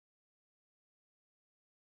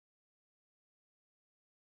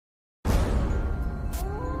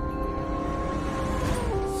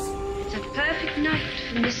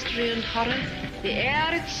mystery and horror. The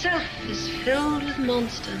air itself is filled with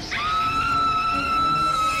monsters.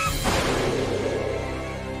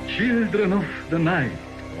 Children of the night,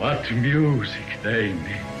 what music they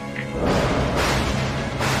make.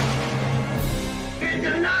 He's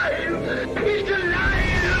alive! He's alive!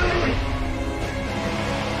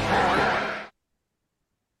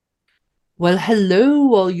 Well,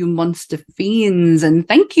 hello, all you monster fiends, and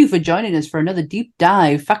thank you for joining us for another deep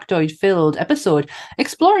dive, factoid-filled episode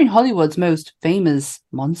exploring Hollywood's most famous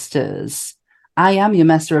monsters. I am your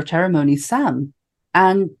master of ceremonies, Sam,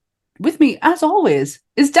 and with me, as always,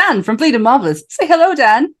 is Dan from Bleeding Marvelous. Say hello,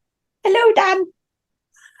 Dan. Hello, Dan.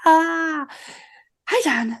 Hi,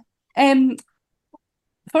 Dan.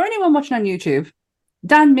 For anyone watching on YouTube,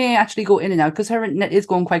 Dan may actually go in and out because her internet is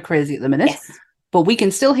going quite crazy at the minute. Yes. But we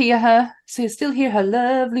can still hear her. So you still hear her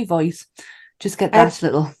lovely voice. Just get that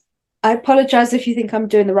little... I apologise if you think I'm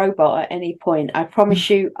doing the robot at any point. I promise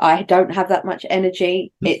you, I don't have that much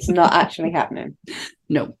energy. It's not actually happening.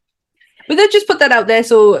 No. But they'll just put that out there,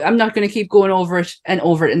 so I'm not going to keep going over it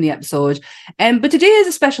in the episode. But today is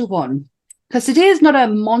a special one. Because today is not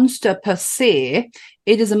a monster per se.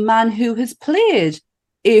 It is a man who has played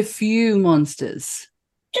a few monsters.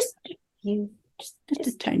 Just a few. Just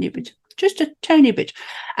a tiny bit. Just a tiny bit.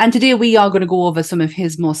 And today we are going to go over some of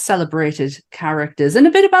his most celebrated characters and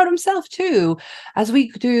a bit about himself too, as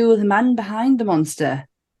we do the man behind the monster,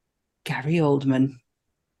 Gary Oldman.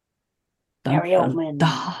 Dun, Gary Oldman. Dun,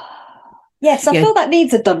 dun. Yes, I feel that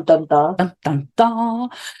needs a dun dun dun. Dun dun dun.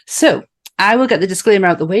 So I will get the disclaimer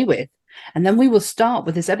out the way with, and then we will start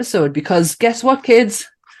with this episode because guess what, kids?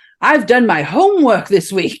 I've done my homework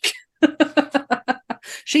this week.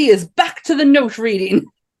 She is back to the note reading.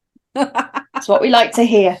 That's what we like to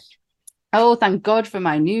hear. Oh, thank God for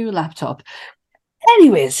my new laptop.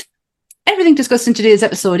 Anyways, everything discussed in today's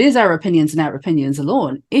episode is our opinions and our opinions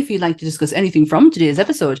alone. If you'd like to discuss anything from today's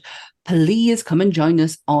episode, please come and join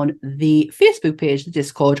us on the Facebook page, the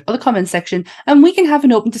Discord, or the comment section, and we can have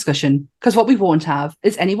an open discussion, because what we won't have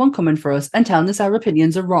is anyone coming for us and telling us our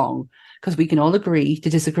opinions are wrong, because we can all agree to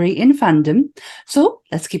disagree in fandom. So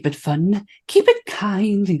let's keep it fun, keep it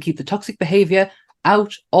kind, and keep the toxic behaviour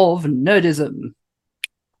out of nerdism.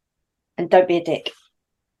 And don't be a dick.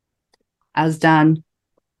 As Dan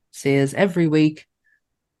says every week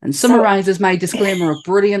and summarises my disclaimer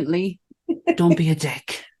brilliantly, don't be a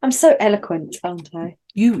dick. I'm so eloquent, aren't I?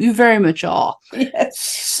 You very much are. Yes.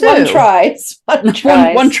 So, one tries.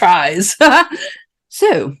 One tries.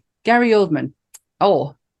 So, Gary Oldman,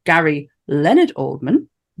 or Gary Leonard Oldman,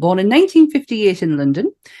 born in 1958 in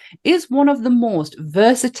London, is one of the most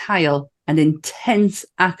versatile and intense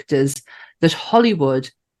actors that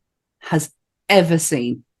Hollywood has ever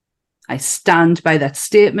seen. I stand by that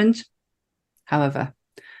statement. However,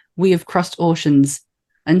 we have crossed oceans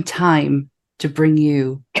and time to bring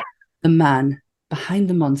you the man behind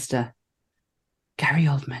the monster, Gary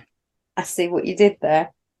Oldman. I see what you did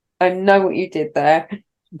there. I know what you did there.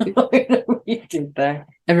 I know what you did there.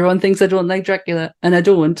 Everyone thinks I don't like Dracula, and I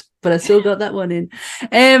don't, but I still got that one in.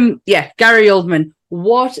 Gary Oldman.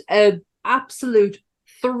 What an absolute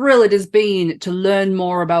thrill it has been to learn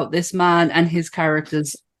more about this man and his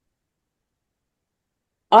characters.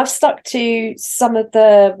 I've stuck to some of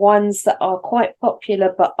the ones that are quite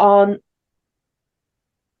popular but aren't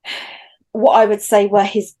what I would say were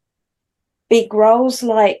his big roles,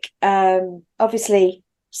 like obviously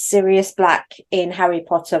Sirius Black in Harry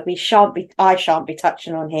Potter. I shan't be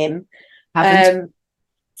touching on him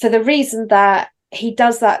for the reason that he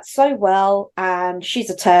does that so well, and she's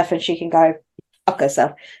a TERF and she can go fuck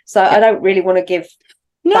herself. So I don't really want to give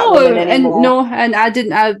and I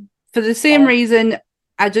didn't. For the same reason,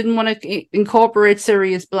 I didn't want to incorporate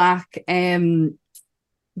Sirius Black,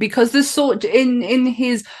 because there's in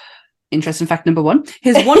his interesting fact number one,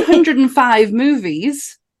 his 105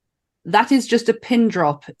 movies. That is just a pin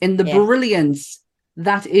drop in the brilliance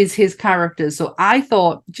that is his characters. So I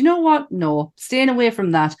thought, do you know what? No, staying away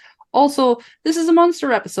from that. Also, this is a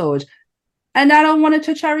monster episode, and I don't want to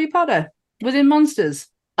touch Harry Potter within monsters.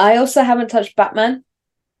 I also haven't touched Batman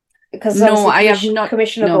because I have not.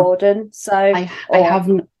 Commissioner Gordon. So I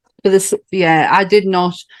haven't. For this, I did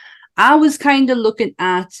not. I was kind of looking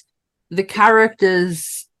at the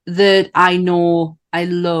characters that I know, I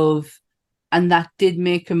love, and that did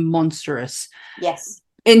make him monstrous. Yes.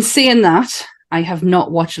 In saying that, I have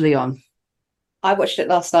not watched Leon. I watched it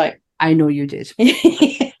last night. I know you did.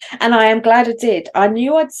 And I am glad I did. I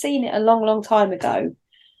knew I'd seen it a long, long time ago.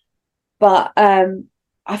 But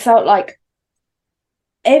I felt like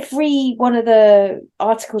every one of the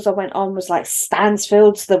articles I went on was like,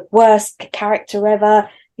 Stansfield's the worst character ever.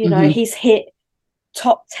 You know, he's hit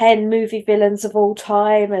top 10 movie villains of all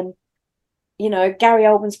time, and Gary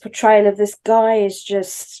Oldman's portrayal of this guy is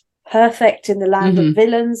just perfect in the land of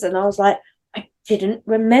villains. And I was like, I didn't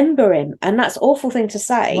remember him, and that's an awful thing to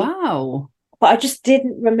say. Wow. But I just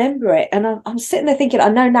didn't remember it. And I'm sitting there thinking, I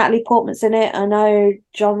know Natalie Portman's in it, I know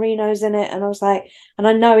John Reno's in it, and I was like, and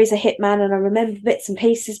I know he's a hitman, and I remember bits and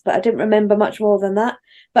pieces, but I didn't remember much more than that.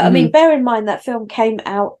 But I mean, bear in mind that film came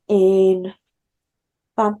out in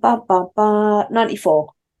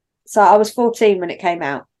 94. So I was 14 when it came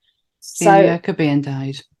out. Celia Cabane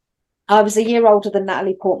died. I was a year older than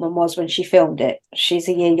Natalie Portman was when she filmed it. She's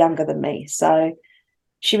a year younger than me. So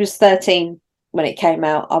she was 13 when it came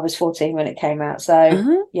out. I was 14 when it came out.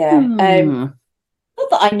 So yeah. Not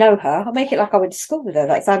that I know her. I make it like I went to school with her.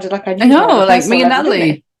 That sounded like I knew her. I know, like me and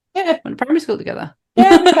Natalie. Yeah. Went to primary school together.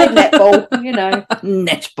 Yeah, we played netball,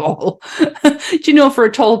 Netball. Do you know, for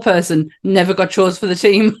a tall person, never got chose for the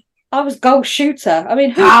team? I was goal shooter. I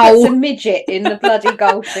mean, who puts a midget in the bloody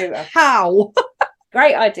goal shooter? How?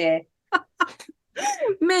 Great idea.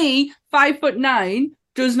 Me, 5'9",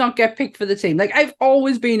 does not get picked for the team. Like, I've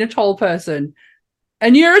always been a tall person.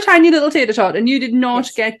 And you're a tiny little tater tot, and you did not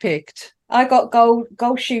get picked. I got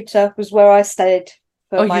goal shooter was where I stayed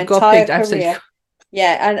for my entire career.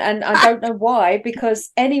 Yeah, and I don't know why,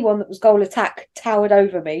 because anyone that was goal attack towered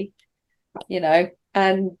over me,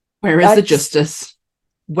 and where is the justice?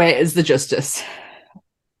 Where is the justice?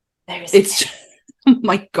 There is. It's oh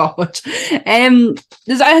my god.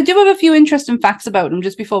 I do have a few interesting facts about him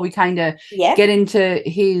just before we kind of get into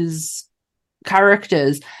his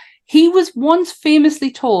characters. He was once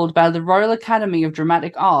famously told by the Royal Academy of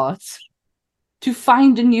Dramatic Arts to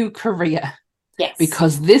find a new career. Yes.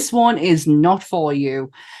 Because this one is not for you.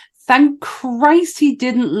 Thank Christ he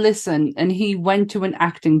didn't listen and he went to an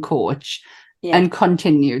acting coach and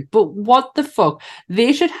continued. But what the fuck?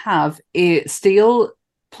 They should have a steel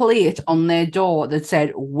plate on their door that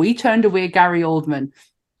said, "We turned away Gary Oldman.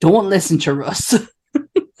 Don't listen to us."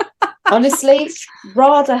 Honestly,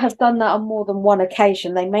 RADA have done that on more than one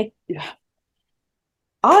occasion. I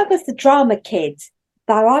was the drama kid,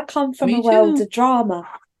 though I come from a world of drama.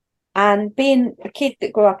 And being a kid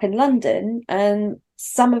that grew up in London, and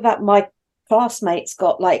some of my classmates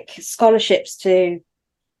got like scholarships to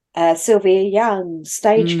Sylvia Young,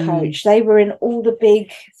 Stagecoach. They were in all the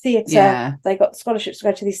big theatre. Yeah. They got scholarships to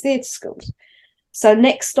go to these theatre schools. So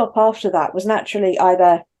next stop after that was naturally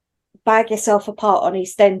either bag yourself apart on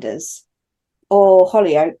EastEnders or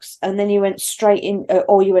Hollyoaks, and then you went straight in,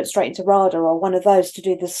 or you went straight into RADA or one of those to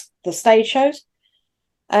do the stage shows.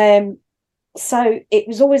 So it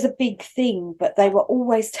was always a big thing, but they were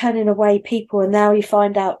always turning away people. And now you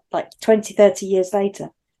find out, like 20, 30 years later,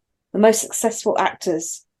 the most successful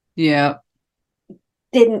actors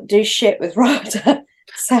didn't do shit with RADA.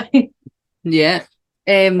 So yeah.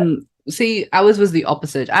 See, ours was the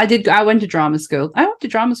opposite. I went to drama school. I went to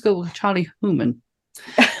drama school with Charlie Hunnam.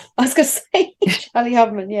 I was going to say Charlie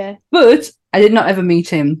Hunnam, yeah. But I did not ever meet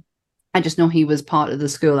him. I just know he was part of the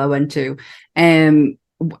school I went to.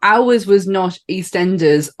 Ours was not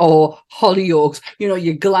EastEnders or Hollyoaks,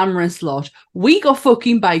 your glamorous lot. We got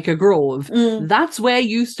fucking Biker Grove. That's where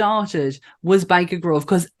you started, was Biker Grove,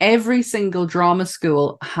 because every single drama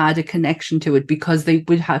school had a connection to it because they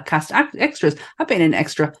would have cast extras. I've been an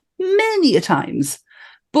extra many a times,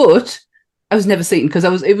 but I was never seen because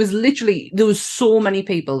it was literally, there was so many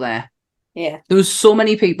people there. Yeah. There was so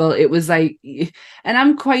many people. It was like,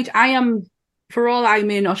 and I am, for all I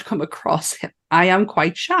may not come across, I am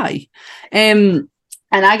quite shy. And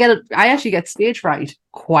I actually get stage fright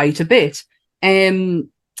quite a bit.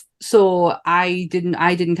 So I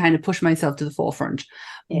didn't kind of push myself to the forefront.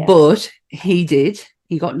 Yeah. But he did.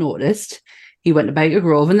 He got noticed. He went to Biker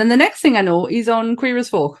Grove. And then the next thing I know, he's on Queer as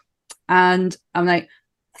Folk. And I'm like,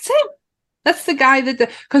 that's him. That's the guy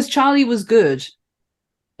because Charlie was good.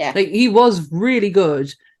 Yeah. Like, he was really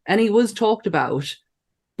good and he was talked about,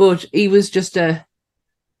 but he was just a,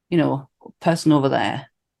 person over there.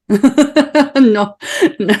 no,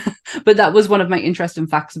 but that was one of my interesting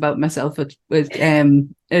facts about myself at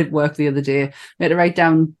work the other day. I had to write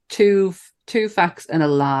down two facts and a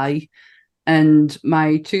lie. And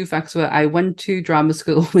my two facts were, I went to drama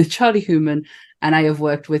school with Charlie Hunnam, and I have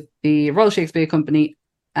worked with the Royal Shakespeare Company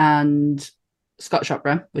and Scottish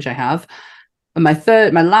Opera, which I have. And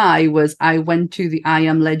my lie was, I went to the I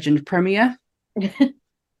Am Legend premiere.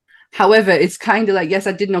 However, it's kind of like, yes,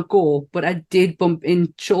 I did not go, but I did bump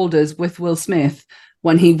in shoulders with Will Smith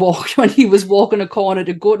when he was walking a corner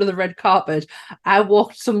to go to the red carpet. I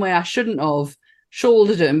walked somewhere I shouldn't have,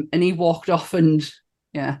 shouldered him, and he walked off, and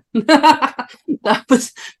yeah. That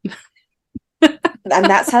was And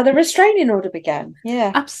that's how the restraining order began.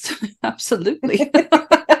 Yeah. Absolutely.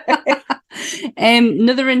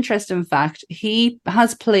 Another interesting fact, he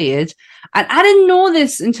has played, and I didn't know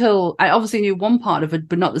this until I obviously knew one part of it,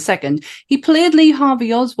 but not the second. He played Lee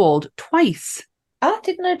Harvey Oswald twice. I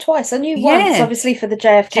didn't know twice. I knew once, obviously, for the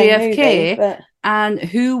JFK movie. But... And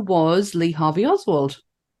who was Lee Harvey Oswald?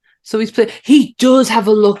 So he does have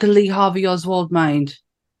a look at Lee Harvey Oswald, mind.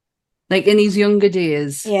 Like in his younger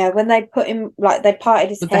days. Yeah, when they put him, like they parted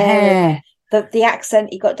his hair. The accent,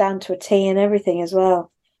 he got down to a T and everything as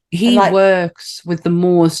well. He works with the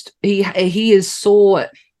most. He is so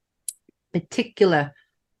particular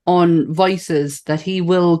on voices that he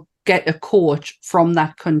will get a coach from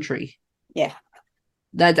that country. Yeah.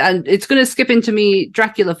 And it's going to skip into me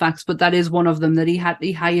Dracula facts, but that is one of them, that he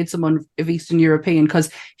hired someone of Eastern European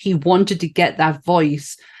because he wanted to get that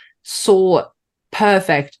voice so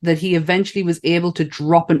perfect that he eventually was able to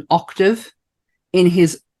drop an octave in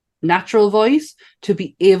his natural voice to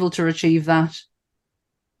be able to achieve that.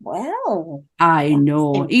 Wow. I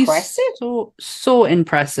know. Impressive. He's so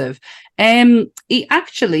impressive. He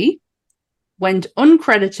actually went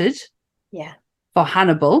uncredited for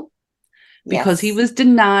Hannibal because he was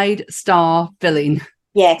denied star billing.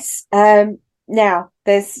 Yes. Now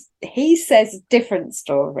he says a different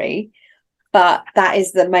story, but that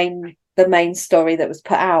is the main story that was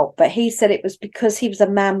put out. But he said it was because he was a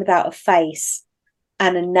man without a face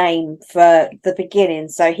and a name for the beginning,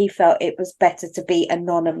 so he felt it was better to be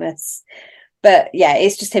anonymous. But yeah,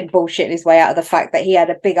 it's just him bullshitting his way out of the fact that he had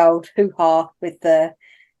a big old hoo-ha with the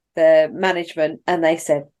management, and they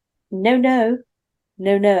said no.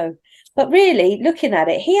 But really, looking at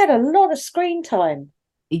it, he had a lot of screen time.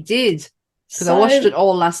 He did, because I watched it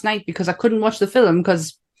all last night because I couldn't watch the film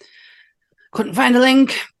because couldn't find a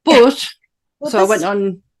link. But I went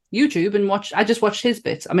on YouTube and I just watched his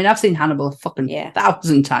bits. I mean, I've seen Hannibal a fucking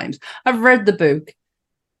 1,000 times. I've read the book.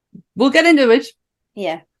 We'll get into it.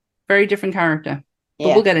 Yeah. Very different character. But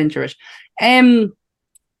we'll get into it.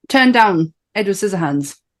 Turn down Edward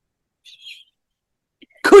Scissorhands.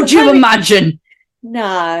 Could you imagine?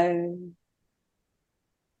 No.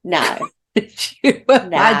 Could you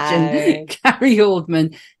imagine Gary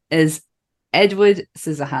Oldman is Edward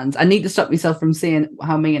Scissorhands? I need to stop myself from saying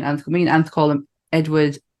how me and Anth call him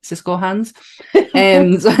Edward Cisco Hands. So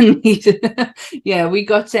I need to, we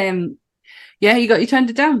got he turned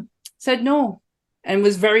it down, said no, and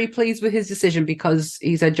was very pleased with his decision because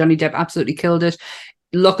he said Johnny Depp absolutely killed it.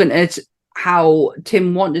 Looking at how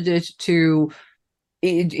Tim wanted it to,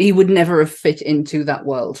 he would never have fit into that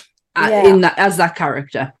world in that as that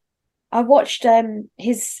character. I watched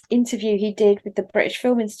his interview he did with the British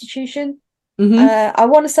Film Institution. Mm-hmm. I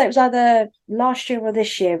want to say it was either last year or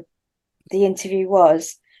this year the interview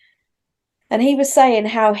was, and he was saying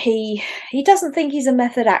how he doesn't think he's a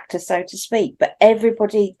method actor, so to speak, but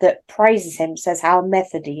everybody that praises him says how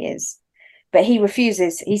method he is, but he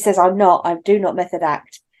refuses. He says, I do not method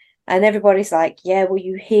act. And everybody's like, yeah, well,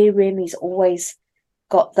 you hear him, he's always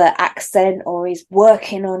got the accent, or he's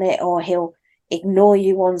working on it, or he'll ignore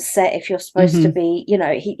you on set if you're supposed to be,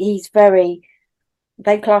 he's very,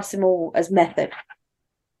 they class him all as method.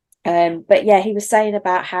 But yeah, he was saying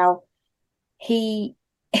about how he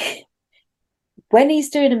when he's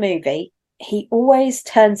doing a movie, he always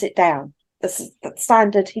turns it down. That's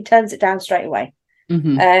standard. He turns it down straight away.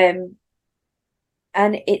 And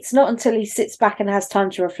it's not until he sits back and has time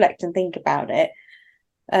to reflect and think about it,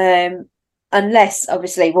 unless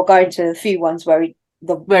obviously we'll go into a few ones where he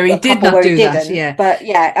did not do that. But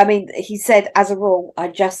yeah, I mean, he said as a rule, I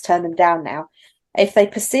just turn them down now. If they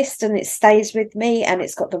persist and it stays with me and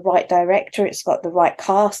it's got the right director, it's got the right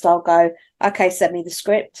cast, I'll go, okay, send me the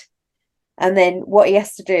script. And then what he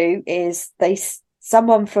has to do is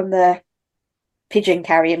someone from the pigeon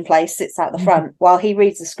carrying place sits out the front while he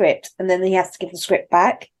reads the script, and then he has to give the script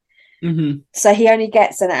back. So he only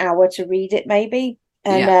gets an hour to read it, maybe.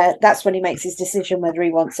 And that's when he makes his decision whether he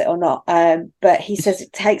wants it or not. But he says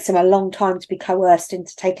it takes him a long time to be coerced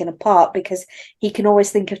into taking a part because he can always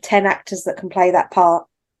think of 10 actors that can play that part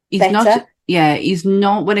better. He's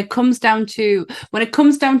not. When it comes down to,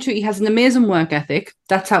 he has an amazing work ethic.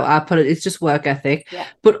 That's how I put it. It's just work ethic. Yeah.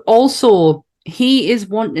 But also, he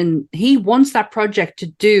wants that project to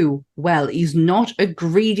do well. He's not a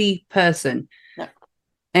greedy person. No.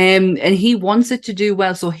 And he wants it to do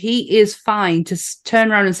well. So he is fine to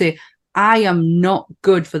turn around and say, I am not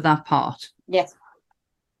good for that part. Yes.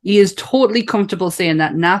 He is totally comfortable saying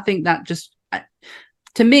that. And I think that just,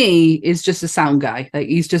 to me, is just a sound guy. Like,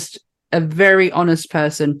 he's just a very honest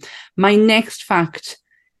person. My next fact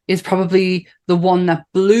is probably the one that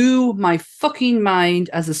blew my fucking mind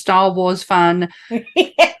as a Star Wars fan.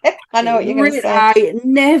 I know what you're going to say. I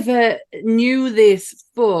never knew this,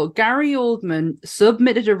 but Gary Oldman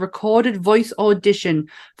submitted a recorded voice audition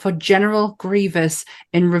for General Grievous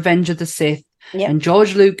in Revenge of the Sith. Yep. And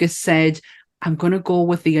George Lucas said, I'm going to go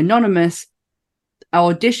with the anonymous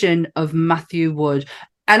audition of Matthew Wood.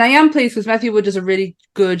 And I am pleased because Matthew Wood is a really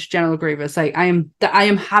good General Grievous. Like, I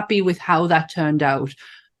am happy with how that turned out.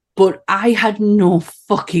 But I had no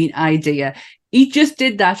fucking idea. He just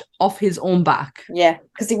did that off his own back. Yeah,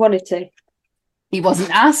 because he wanted to. He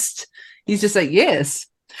wasn't asked. He's just like, yes.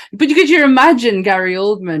 But could you imagine Gary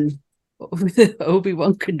Oldman with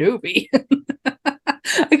Obi-Wan Kenobi?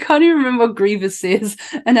 I can't even remember what Grievous says.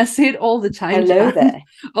 And I say it all the time. Hello there.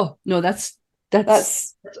 Oh, no, that's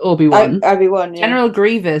Obi-Wan. Obi-Wan, yeah. General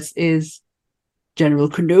Grievous is General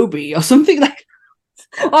Kenobi or something like that.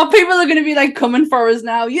 Oh, people are going to be like coming for us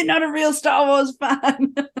now. You're not a real Star Wars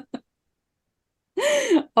fan.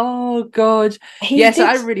 Oh, God. So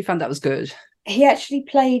I really found that was good. He actually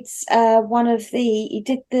played he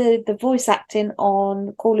did the voice acting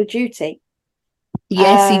on Call of Duty.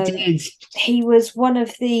 Yes, he did. He was one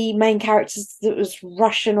of the main characters that was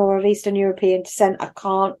Russian or of Eastern European descent. I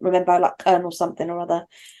can't remember, like Colonel something or other.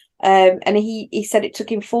 And he said it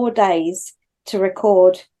took him 4 days to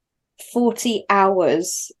record 40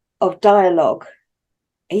 hours of dialogue.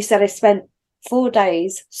 He said I spent 4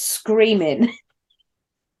 days screaming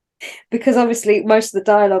because obviously most of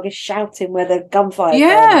the dialogue is shouting where the gunfire.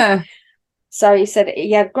 Yeah. So he said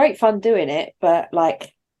he had great fun doing it, but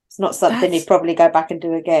like it's not something he'd probably go back and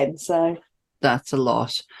do again. So that's a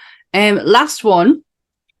lot. Last one,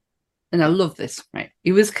 and I love this. Right,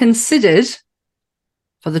 he was considered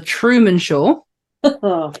for the Truman Show.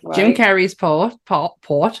 Oh, right. Jim Carrey's port,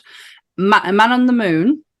 Man on the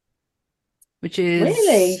Moon, which is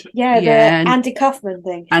really, the Andy Kaufman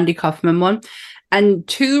thing. Andy Kaufman one, and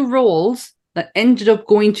 2 roles that ended up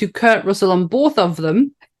going to Kurt Russell on both of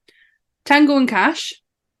them: Tango and Cash,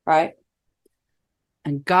 right,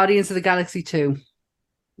 and Guardians of the Galaxy 2.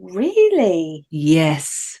 Really?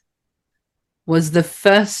 Yes, was the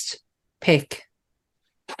first pick.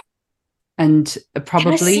 And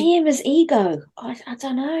probably... Can I see him as Ego? I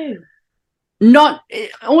don't know. Not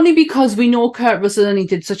only because we know Kurt Russell and he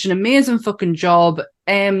did such an amazing fucking job.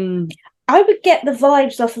 I would get the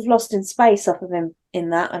vibes off of Lost in Space off of him in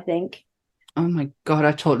that, I think. Oh my God,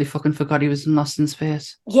 I totally fucking forgot he was in Lost in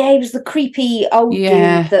Space. Yeah, he was the creepy old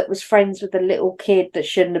dude that was friends with the little kid that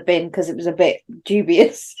shouldn't have been because it was a bit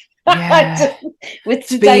dubious. Yeah. With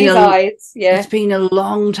today's eyes. Yeah. It's been a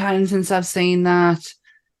long time since I've seen that.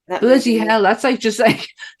 Bloody hell, that's like just like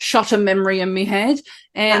shot a memory in my head.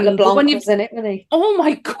 And LeBlanc was in it, wasn't he? Oh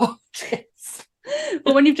my God, yes.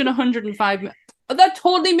 But when you've done 105, that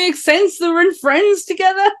totally makes sense. They were in Friends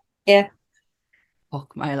together. Yeah.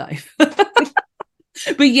 Fuck my life.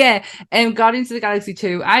 But yeah, Guardians of the Galaxy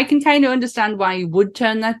 2, I can kind of understand why you would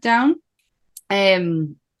turn that down.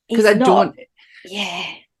 Because I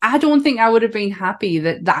don't think I would have been happy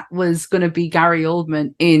that was going to be Gary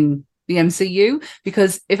Oldman in the MCU,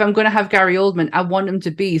 because if I'm going to have Gary Oldman, I want him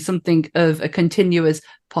to be something of a continuous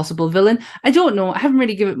possible villain. I don't know. I haven't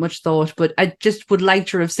really given it much thought, but I just would like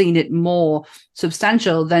to have seen it more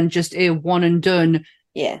substantial than just a one and done.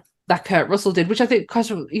 Yeah. That Kurt Russell did, which I think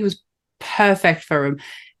he was perfect for him.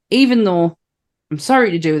 Even though I'm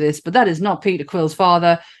sorry to do this, but that is not Peter Quill's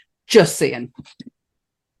father. Just saying.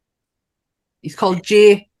 He's called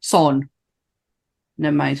Jason.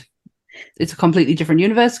 Never mind. It's a completely different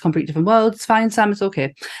universe, completely different world. It's fine, Sam. It's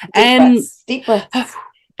okay. Deep breaths.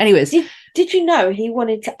 Anyways, did you know he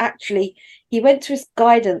wanted to actually? He went to his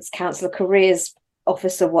guidance counselor, careers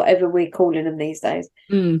officer, whatever we're calling them these days,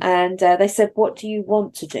 and they said, "What do you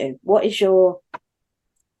want to do? What is your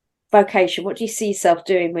vocation? What do you see yourself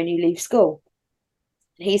doing when you leave school?"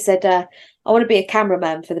 He said, "I want to be a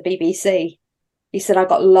cameraman for the BBC." He said, "I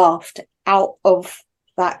got laughed out of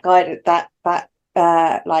that guidance, that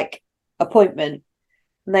like appointment,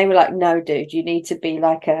 and they were like, no, dude, you need to be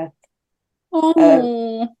like you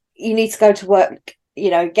need to go to work,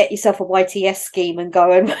 get yourself a YTS scheme and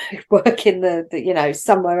go and work in the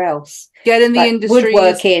somewhere else, get in the industry,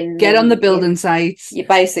 woodworking, get on the building sites." You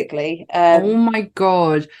basically oh my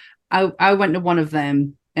God, I went to one of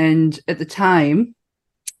them, and at the time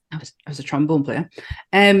I was a trombone player,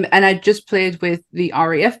 and I just played with the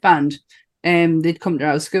RAF band. They'd come to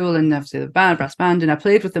our school, and obviously the brass band, and I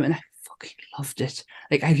played with them, and I fucking loved it.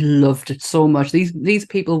 Like, I loved it so much. These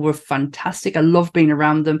people were fantastic. I loved being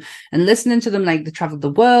around them and listening to them. Like, they traveled the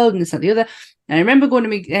world and this and the other. And I remember going to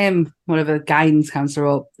meet whatever guidance counselor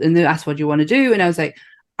up, and they asked, "What do you want to do?" And I was like,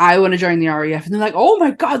 I want to join the RAF. And they're like, oh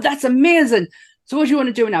my God, that's amazing. So what do you want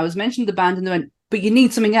to do? And I was mentioning the band, and they went, but you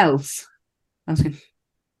need something else. I was going,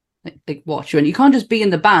 like what? You can't just be in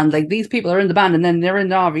the band. Like, these people are in the band and then they're in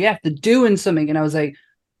the RAF. They're doing something. And I was like,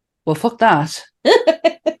 well, fuck that.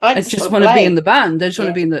 I just want to be in the band. I just want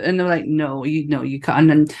to be in the. And they're like, no, you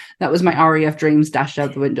can't. And that was my RAF dreams dashed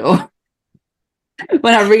out the window.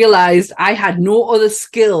 When I realized I had no other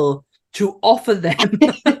skill to offer them.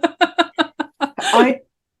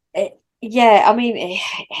 I mean,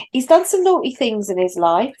 he's done some naughty things in his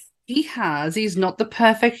life. He has. He's not the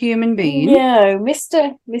perfect human being. No,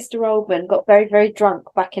 Mr. Oldman got very, very drunk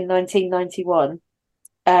back in 1991,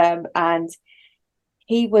 and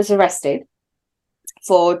he was arrested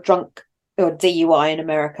for drunk or DUI in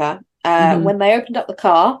America. When they opened up the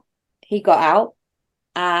car, he got out,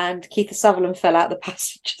 and Kiefer Sutherland fell out the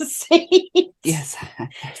passenger seat. Yes.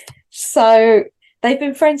 So they've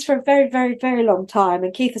been friends for a very, very, very long time,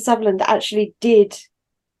 and Kiefer Sutherland actually did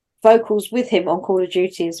vocals with him on Call of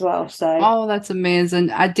Duty as well. So that's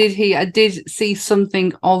amazing. I did see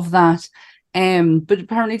something of that, but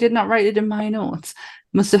apparently did not write it in my notes.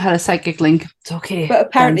 Must have had a psychic link. It's okay. But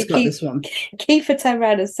apparently Kiefer turned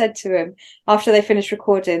around and said to him after they finished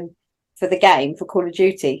recording for the game for Call of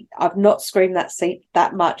Duty, I've not screamed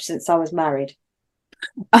that much since I was married.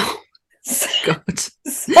 Oh God.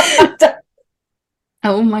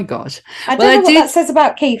 Oh my God. I don't know what that says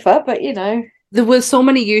about Kiefer, but there were so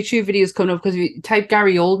many YouTube videos coming up because if you type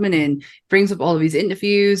Gary Oldman in, brings up all of his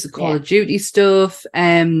interviews, Call of Duty stuff,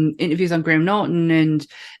 interviews on Graham Norton, and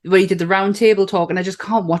where he did the round table talk. And I just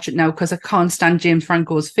can't watch it now because I can't stand James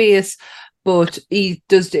Franco's face. But he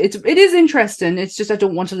does. It is interesting. It's just I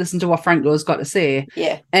don't want to listen to what Franco's got to say.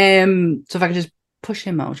 Yeah. So if I could just push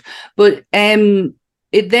him out, but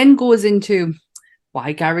it then goes into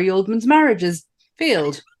why Gary Oldman's marriage has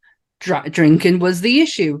failed. Drinking was the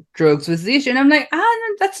issue, drugs was the issue, and I'm like,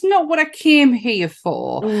 that's not what I came here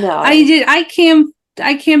for. No, I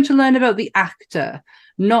came to learn about the actor,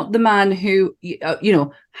 not the man who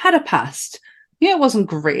had a past. Yeah, it wasn't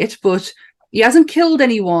great, but he hasn't killed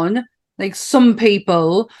anyone like some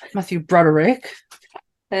people. Matthew Broderick.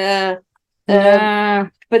 But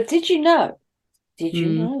did you know?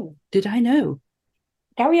 Did I know?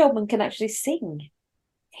 Gary Oldman can actually sing.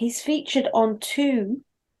 He's featured on 2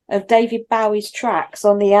 of David Bowie's tracks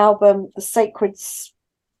on the album The Sacred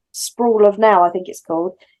Sprawl of Now, I think it's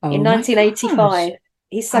called, in 1985.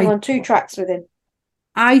 He sang on 2 tracks with him.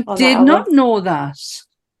 I did not know that.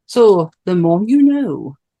 So the more you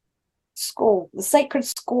know. The Sacred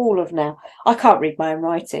Sprawl of Now. I can't read my own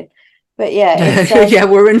writing, but yeah. Yeah,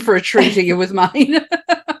 we're in for a treat here with mine.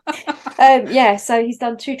 So he's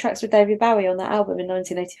done 2 tracks with David Bowie on that album in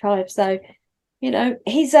 1985. So,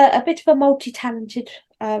 he's a bit of a multi-talented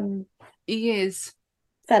he is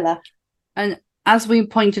fella. And as we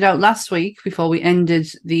pointed out last week before we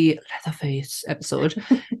ended the Leatherface episode,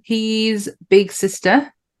 his big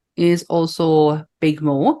sister is also Big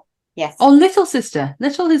Mo. Yes. Or little sister.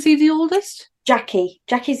 Is he the oldest?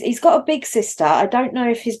 He's got a big sister. I don't know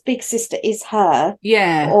if his big sister is her.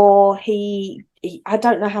 Yeah. Or I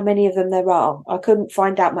don't know how many of them there are. I couldn't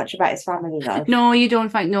find out much about his family though. No, you don't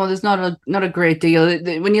find. No, there's not a great deal.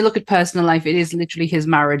 When you look at personal life, it is literally his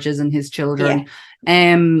marriages and his children.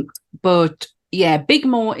 Yeah. But yeah, Big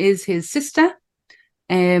Mo is his sister.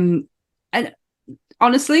 And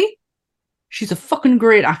honestly, she's a fucking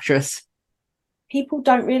great actress. People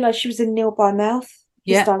don't realise she was in Nil by Mouth,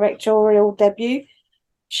 his directorial debut.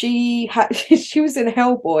 She was in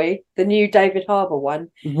Hellboy, the new David Harbour one.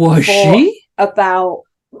 Was she? About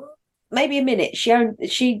maybe a minute. She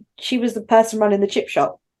was the person running the chip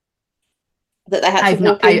shop that they had to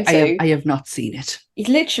walk into. I have not seen it.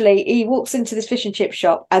 He walks into this fish and chip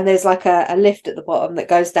shop, and there's like a lift at the bottom that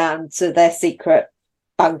goes down to their secret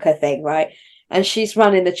bunker thing, right? And she's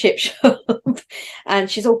running the chip shop, and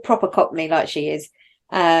she's all proper Cockney like she is,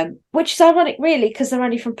 which is ironic, really, because they're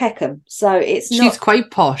only from Peckham, so she's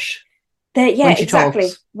quite posh. Yeah, exactly.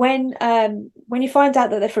 Talks. When you find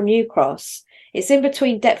out that they're from New Cross, it's in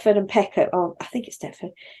between Deptford and Peckham. Oh, I think it's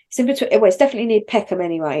Deptford. It's in between. Well, it's definitely near Peckham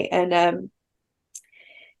anyway, and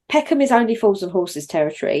Peckham is only Fools and Horses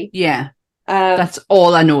territory. Yeah, that's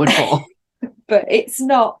all I know it for. But it's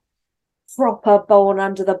not proper born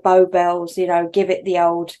under the bow bells, give it the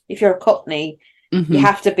old. If you're a Cockney, you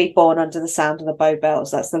have to be born under the sound of the bow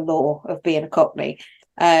bells. That's the law of being a Cockney.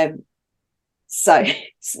 So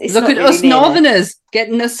it's look at really us Northerners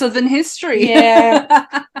getting a Southern history.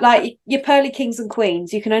 Yeah, like your pearly kings and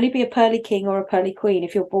queens. You can only be a pearly king or a pearly queen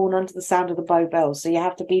if you're born under the sound of the bow bells. So you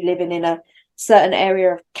have to be living in a certain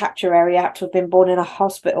area of capture area. You have to have been born in a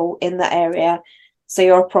hospital in that area. so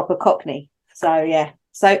you're a proper Cockney. So yeah.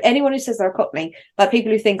 So anyone who says they're a Cockney, like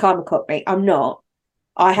people who think I'm a Cockney, I'm not.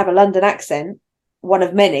 I have a London accent, one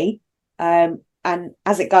of many. And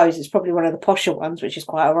as it goes, it's probably one of the posher ones, which is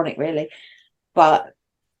quite ironic, really. But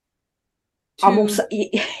I'm also,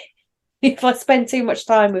 if I spend too much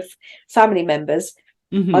time with family members,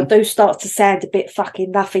 I do start to sound a bit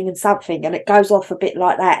fucking nothing and something, and it goes off a bit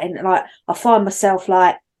like that. And like I find myself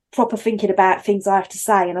like proper thinking about things I have to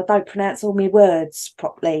say, and I don't pronounce all my words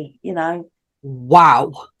properly, you know.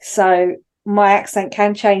 Wow. So my accent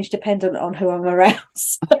can change dependent on who I'm around.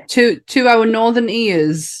 To our northern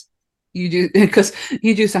ears, you do, because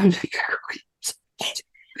you do sound like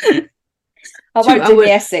I won't do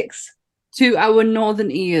the Essex. To our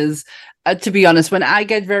northern ears, to be honest, when I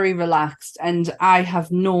get very relaxed and I have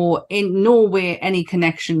in no way any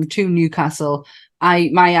connection to Newcastle,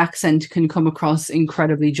 my accent can come across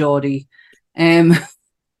incredibly Geordie.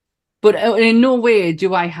 But in no way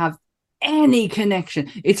do I have any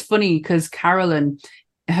connection. It's funny because Carolyn,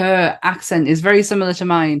 her accent is very similar to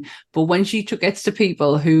mine, but when she gets to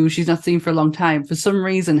people who she's not seen for a long time, for some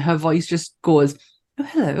reason her voice just goes, "Oh,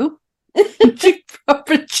 hello." I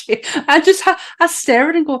stare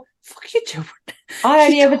at it and go, "Fuck you doing?" I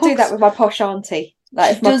only ever do that with my posh auntie.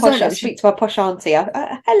 Like if I speak to my posh auntie,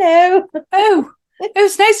 hello. Oh,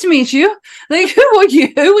 it's nice to meet you. Like, who are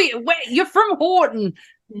you? Wait, you're from Horton.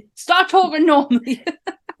 Start talking normally.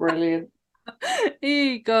 Brilliant.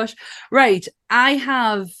 Oh gosh. Right.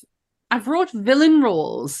 I've wrote villain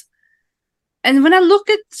roles. And when I look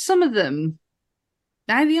at some of them,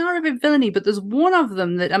 now they are a bit villainy, but there's one of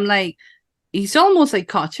them that I'm like, he's almost like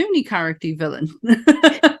cartoony character villain.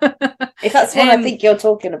 If that's what I think you're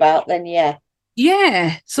talking about, then yeah.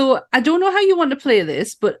 Yeah. So I don't know how you want to play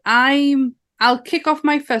this, but I'll kick off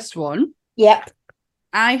my first one. Yep.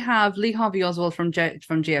 I have Lee Harvey Oswald from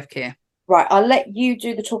JFK. Right, I'll let you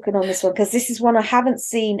do the talking on this one because this is one I haven't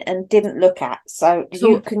seen and didn't look at. So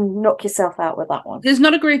you can knock yourself out with that one. There's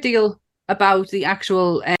not a great deal about the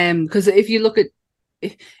actual because if you look at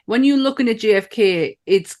when you're looking at JFK,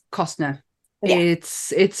 it's Costner. Yeah.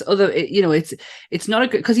 It's other, it's not a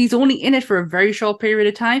good because he's only in it for a very short period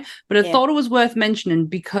of time. But I thought it was worth mentioning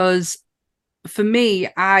because for me,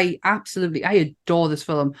 I adore this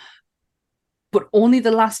film, but only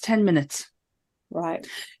the last 10 minutes. Right.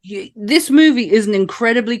 This movie is an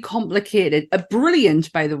incredibly complicated, a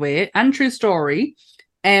brilliant, by the way, and true story,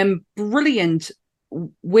 brilliant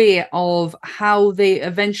way of how they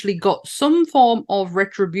eventually got some form of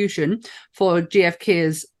retribution for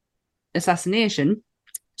JFK's assassination,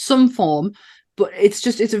 some form, but it's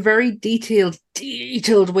a very detailed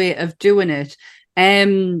way of doing it.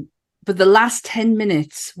 But the last 10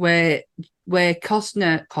 minutes where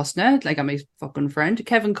Costner, like I'm his fucking friend,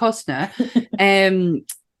 Kevin Costner,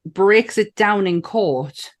 breaks it down in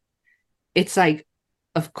court, it's like,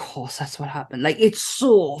 of course that's what happened. Like, it's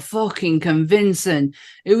so fucking convincing.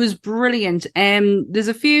 It was brilliant. There's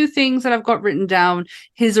a few things that I've got written down.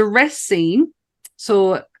 His arrest scene.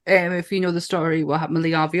 So if you know the story, what happened with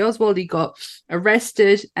Lee Harvey Oswald, he got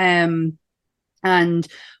arrested and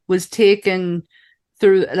was taken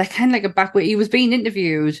through kind of like a back way. He was being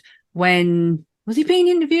interviewed was he being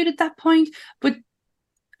interviewed at that point? But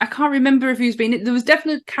I can't remember if he was being. There was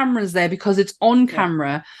definite cameras there because it's on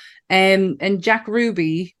camera. And Jack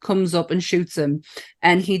Ruby comes up and shoots him,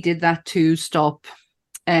 and he did that to stop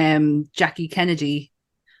Jackie Kennedy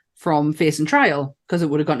from facing trial because it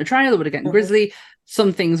would have gone to trial. It would have gotten grisly.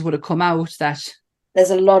 Some things would have come out that.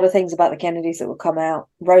 There's a lot of things about the Kennedys that will come out.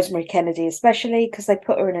 Rosemary Kennedy, especially because they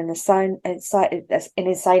put her in an insane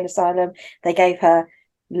asylum. They gave her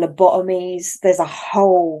lobotomies. There's a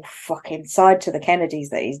whole fucking side to the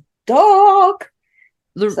Kennedys that is dark.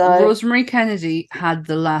 Rosemary Kennedy had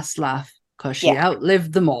the last laugh because she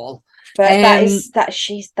outlived them all. But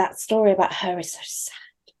that story about her is so sad.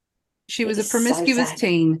 She was a promiscuous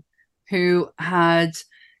teen who had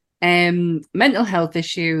mental health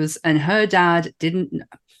issues, and her dad didn't.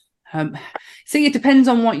 See, it depends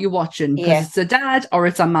on what you're watching because it's a dad or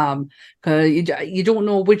it's a mom. Because you don't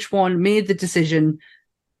know which one made the decision.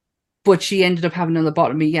 But she ended up having a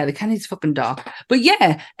lobotomy. Yeah, the Kennedy's fucking dark. But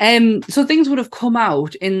so things would have come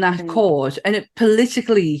out in that court, and it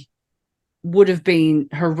politically would have been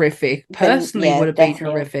horrific. Personally, would have been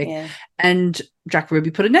horrific. Yeah. And Jack Ruby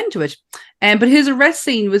put an end to it. But his arrest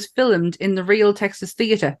scene was filmed in the real Texas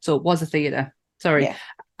Theater. So it was a theater. Sorry. Yeah.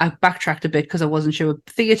 I backtracked a bit because I wasn't sure.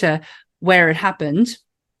 Theater where it happened.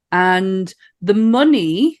 And the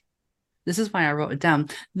money... This is why I wrote it down.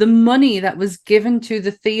 The money that was given to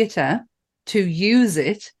the theatre to use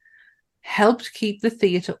it helped keep the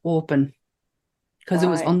theatre open. because it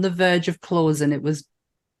was on the verge of closing. It was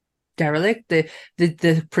derelict.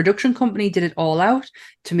 The production company did it all out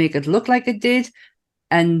to make it look like it did,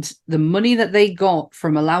 and the money that they got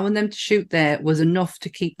from allowing them to shoot there was enough to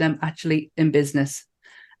keep them actually in business.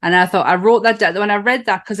 And I thought, I wrote that down when I read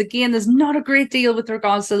that, because again, there's not a great deal with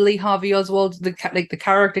regards to Lee Harvey Oswald, the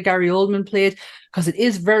character Gary Oldman played, because it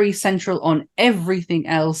is very central on everything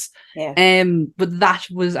else. Yeah. But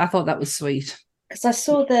I thought that was sweet. Because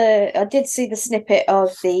I did see the snippet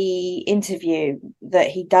of the interview that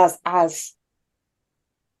he does as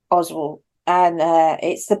Oswald, and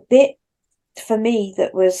it's the bit for me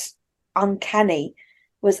that was uncanny,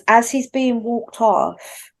 was as he's being walked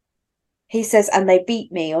off, he says, and they beat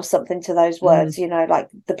me, or something to those words, like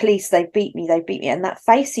the police, they beat me. And that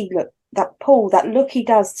face that look he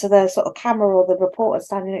does to the sort of camera, or the reporter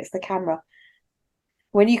standing next to the camera.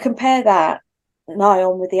 When you compare that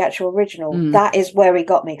Nyon with the actual original, that is where he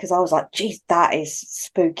got me, because I was like, geez, that is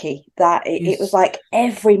spooky. That it was like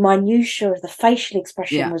every minutiae of the facial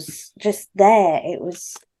expression was just there.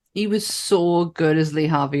 He was so good as Lee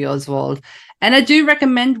Harvey Oswald. And I do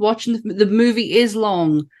recommend watching the movie. Is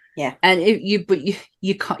long. Yeah, and you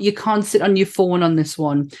can't sit on your phone on this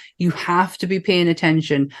one. You have to be paying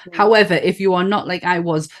attention. However, if you are not like I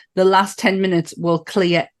was, the last 10 minutes will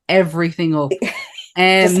clear everything up.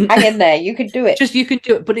 Just hang in there. You can do it. You can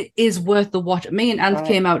do it, but it is worth the watch. Me and Ant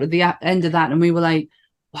came out at the end of that, and we were like,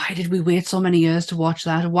 "Why did we wait so many years to watch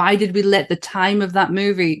that? Why did we let the time of that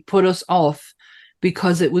movie put us off?"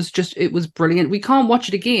 Because it was brilliant. We can't watch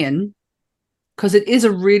it again, because it is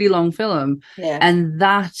a really long film. Yeah. And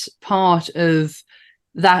that part of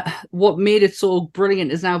that, what made it so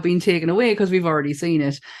brilliant, is now being taken away because we've already seen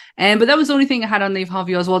it. But that was the only thing I had on Lee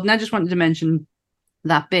Harvey Oswald, and I just wanted to mention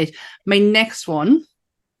that bit. My next one,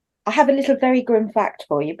 I have a little very grim fact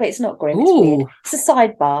for you, but it's not grim. Ooh. It's weird. It's a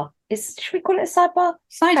sidebar. Should we call it a sidebar?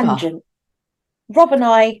 Tangent. Rob and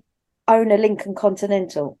I own a Lincoln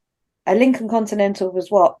Continental. A Lincoln Continental was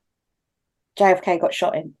what JFK got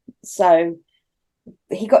shot in. So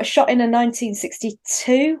he got shot in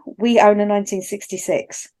 1962. We own a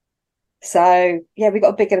 1966. So yeah, we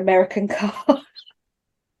got a big American car.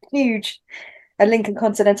 Huge. A Lincoln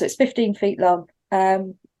Continental. It's 15 feet long.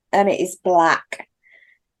 And it is black.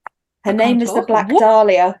 Her name is the Black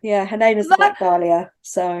Dahlia. Yeah, her name is the Black Dahlia.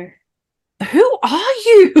 So who are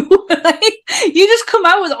you? You just come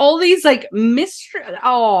out with all these like mystery.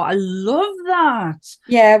 Oh, I love that.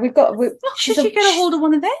 Yeah, we've got. Did you get a hold of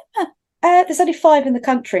one of them? There's only 5 in the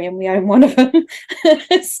country, and we own one of them.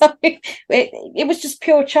 So it was just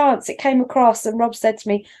pure chance. It came across, and Rob said to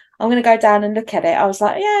me, "I'm going to go down and look at it." I was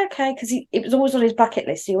like, "Yeah, okay," because it was always on his bucket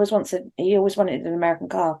list. He always wanted an American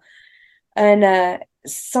car, and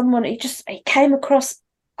he came across.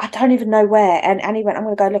 I don't even know where, and he went, "I'm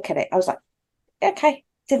going to go look at it." I was like, "Okay,"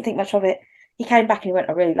 didn't think much of it. He came back and he went,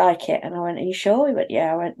 "I really like it," and I went, "Are you sure?" He went,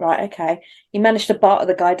 "Yeah." I went, "Right, okay." He managed to barter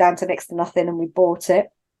the guy down to next to nothing, and we bought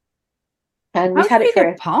it. And we've had it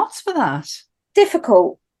for parts for that.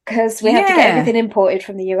 Difficult, because we have to get everything imported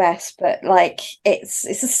from the US, but like it's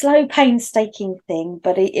a slow, painstaking thing,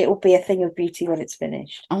 but it will be a thing of beauty when it's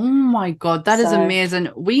finished. Oh my god, that is amazing.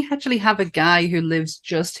 We actually have a guy who lives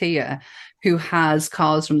just here who has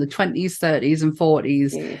cars from the 20s, 30s, and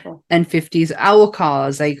 40s Beautiful. And 50s. Our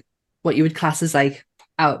cars, like what you would class as like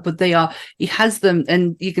out, but he has them,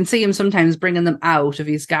 and you can see him sometimes bringing them out of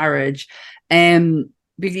his garage.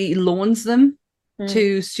 He loans them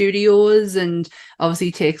to studios, and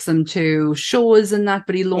obviously takes them to shows and that,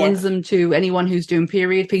 but he loans them to anyone who's doing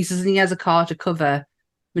period pieces, and he has a car to cover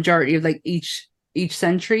majority of like each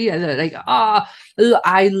century. I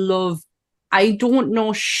don't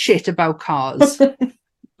know shit about cars,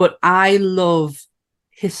 but I love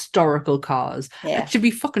historical cars. To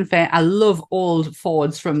be fucking fair, I love old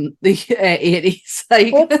Fords from the 80s.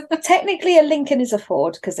 Well, technically a Lincoln is a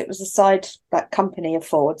Ford, because it was a side company of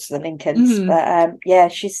Fords, the Lincolns. But yeah,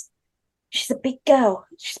 she's a big girl.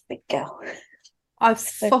 I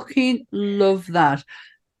fucking love that.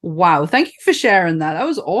 Wow, thank you for sharing that. That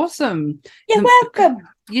was awesome. You're welcome.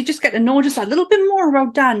 You just get to know just a little bit more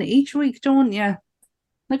about Dan each week, don't you?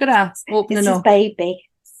 Look at that, opening up. Baby.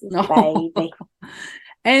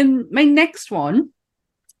 My next one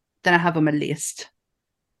that I have on my list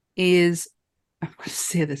is, I'm going to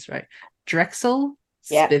say this right, Drexel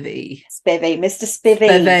Spivey. Mr.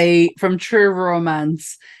 Spivey from True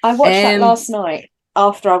Romance. I watched that last night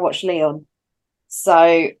after I watched Leon.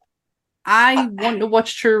 So I want to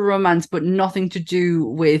watch True Romance, but nothing to do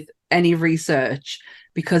with any research,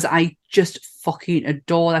 because I just fucking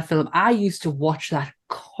adore that film. I used to watch that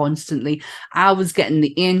constantly. I was getting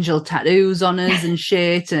the angel tattoos on us and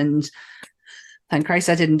shit, and Thank Christ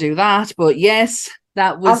I didn't do that. But yes,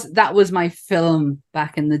 that was my film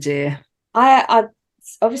back in the day. I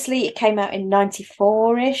obviously it came out in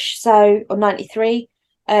 94-ish, so, or 93.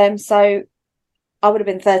 So I would have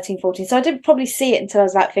been 13, 14. So I didn't probably see it until I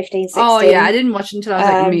was about 15, 16. Oh yeah, I didn't watch it until I was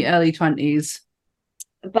like in my early 20s.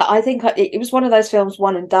 But I think it was one of those films,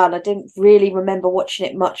 one and done. I didn't really remember watching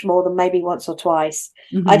it much more than maybe once or twice.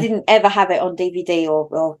 Mm-hmm. I didn't ever have it on DVD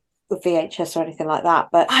or VHS or anything like that.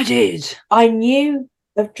 But I did. I knew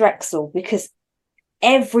of Drexel because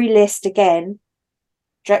every list, again,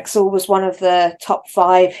 Drexel was one of the top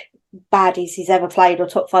 5 baddies he's ever played, or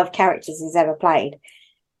top 5 characters he's ever played.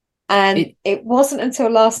 And it wasn't until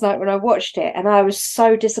last night when I watched it, and I was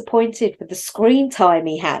so disappointed with the screen time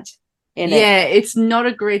he had in it. Yeah, it's not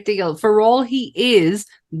a great deal. For all he is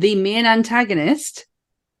the main antagonist,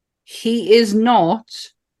 he is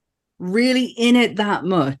not really in it that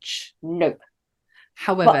much. Nope.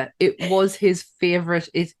 However, it was his favourite.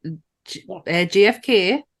 It's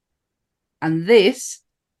JFK and this,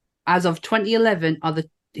 as of 2011, are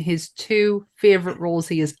his 2 favourite roles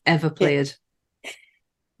he has ever played.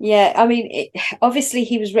 Yeah, I mean, obviously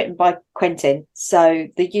he was written by Quentin, so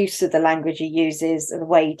the use of the language he uses and the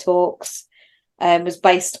way he talks was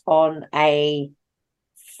based on a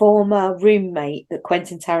former roommate that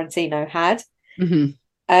Quentin Tarantino had. Mm-hmm.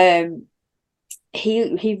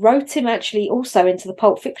 He wrote him actually also into the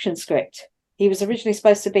Pulp Fiction script. He was originally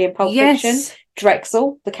supposed to be in Pulp Fiction,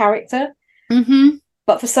 Drexel, the character. Mm-hmm.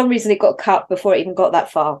 But for some reason it got cut before it even got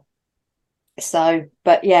that far. So,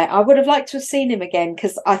 but yeah, I would have liked to have seen him again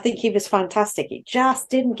because I think he was fantastic. He just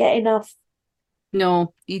didn't get enough.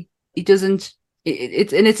 No, he doesn't.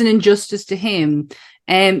 It's an injustice to him.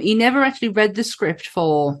 He never actually read the script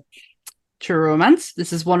for True Romance.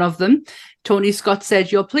 This is one of them. Tony Scott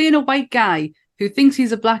said, "You're playing a white guy who thinks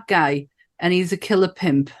he's a black guy, and he's a killer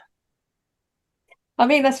pimp." I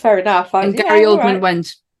mean, that's fair enough. And Gary Oldman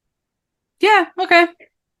went, "Yeah, okay."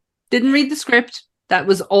 Didn't read the script. That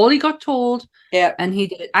was all he got told. Yeah. And he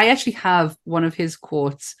did it. I actually have one of his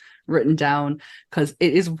quotes written down because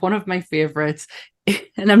it is one of my favorites.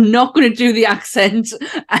 And I'm not going to do the accent.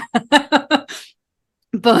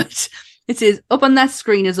 But it says, "Up on that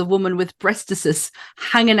screen is a woman with breastises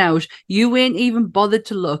hanging out. You ain't even bothered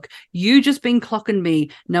to look. You just been clocking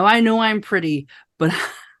me. Now I know I'm pretty, but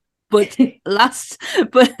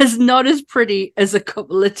as not as pretty as a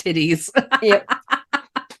couple of titties." Yep.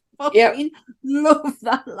 Yep. Love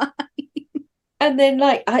that line. And then,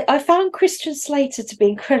 like, I found Christian Slater to be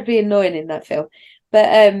incredibly annoying in that film.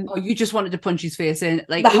 But you just wanted to punch his face in,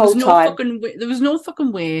 like, the whole time. There was no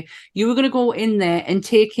fucking way you were going to go in there and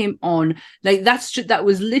take him on. Like, that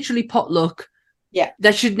was literally potluck. Yeah,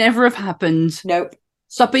 that should never have happened. Nope.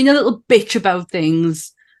 Stop being a little bitch about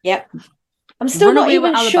things. Yep. I'm still not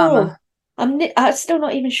even sure. I'm still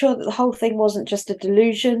not even sure that the whole thing wasn't just a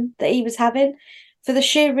delusion that he was having, for the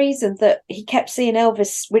sheer reason that he kept seeing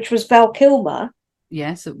Elvis, which was Val Kilmer.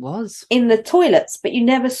 Yes, it was. In the toilets, but you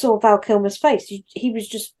never saw Val Kilmer's face. He was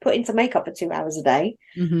just put into makeup for 2 hours a day.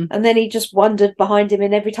 Mm-hmm. And then he just wandered behind him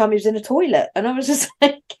in every time he was in a toilet. And I was just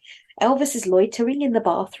like, Elvis is loitering in the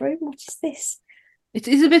bathroom? What is this? It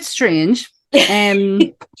is a bit strange.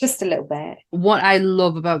 Just a little bit. What I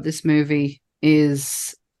love about this movie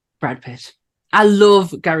is Brad Pitt. I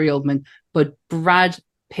love Gary Oldman, but Brad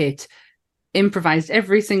Pitt improvised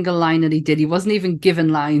every single line that he did. He wasn't even given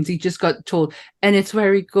lines. He just got told. And it's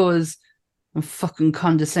where he goes, "Don't fucking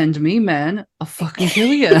condescend to me, man. I'll fucking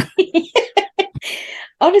kill you."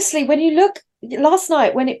 Honestly, when you look last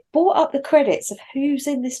night, when it brought up the credits of who's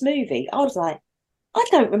in this movie, I was like, I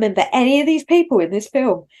don't remember any of these people in this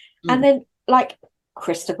film. And then, like,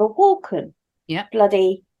 Christopher Walken. Yeah.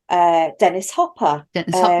 Bloody Dennis Hopper.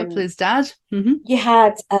 Dennis Hopper plays Dad. Mm-hmm. You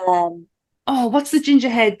had... what's the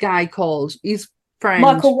ginger-haired guy called? He's friend.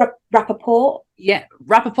 Michael Rappaport. Yeah,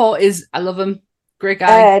 Rappaport is... I love him. Great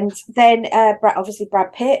guy. And then, obviously,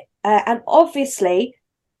 Brad Pitt. And obviously,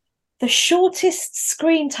 the shortest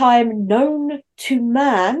screen time known to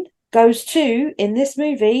man goes to, in this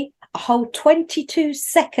movie, a whole 22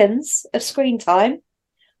 seconds of screen time,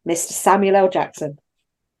 Mr. Samuel L. Jackson.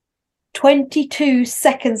 22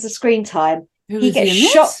 seconds of screen time. He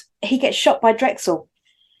gets shot by Drexel.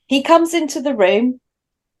 He comes into the room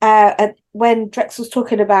when Drexel's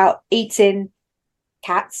talking about eating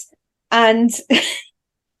cats, and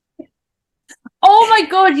oh my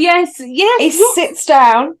god, yes. He sits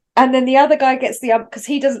down, and then the other guy gets the because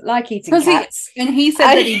he doesn't like eating cats, and he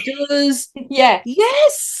said that he does. Yeah,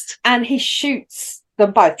 yes, and he shoots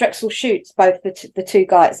them both. Drexel shoots both the two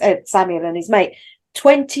guys, Samuel and his mate.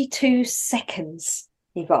 22 seconds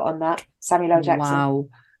he got on that, Samuel L. Jackson. Wow.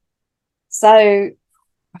 So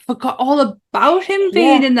I forgot all about him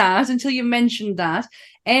being in that until you mentioned that.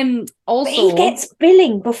 Also, but he gets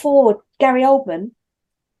billing before Gary Oldman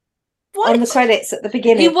on the credits at the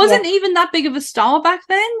beginning. He wasn't even that big of a star back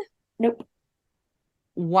then. Nope.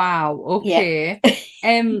 Wow. Okay.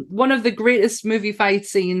 One of the greatest movie fight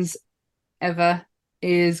scenes ever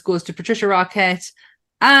goes to Patricia Arquette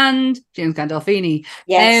and James Gandolfini.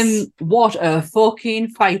 Yes. What a fucking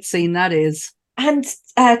fight scene that is. And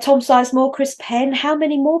Tom Sizemore, Chris Penn. How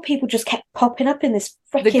many more people just kept popping up in this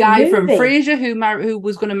freaking movie? The guy from Frasier who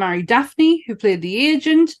was going to marry Daphne, who played the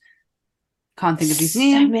agent. Can't think of his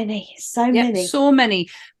name. So many.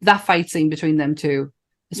 That fight scene between them two,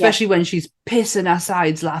 especially when she's pissing her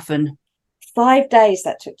sides laughing. 5 days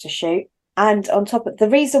that took to shoot. And on top of the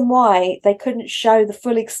reason why they couldn't show the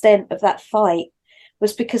full extent of that fight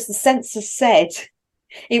was because the censors said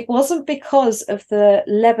it wasn't because of the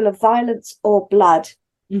level of violence or blood.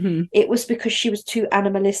 Mm-hmm. It was because she was too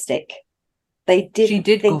animalistic. She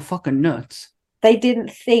did go fucking nuts. They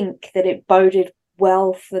didn't think that it boded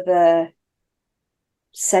well for the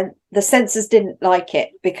censors didn't like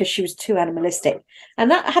it because she was too animalistic.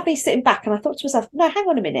 And that had me sitting back and I thought to myself, no, hang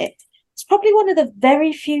on a minute. It's probably one of the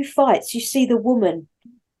very few fights you see the woman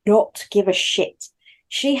not give a shit.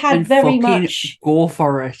 She had very much go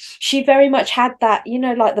for it. She very much had that,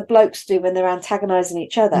 like the blokes do when they're antagonizing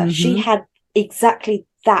each other. Mm-hmm. She had exactly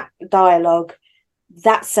that dialogue,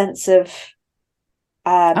 that sense of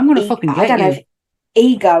I'm gonna fucking get you.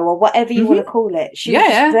 Ego or whatever you want to call it. She was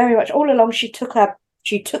just very much all along. She took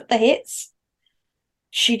the hits.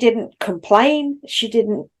 She didn't complain. She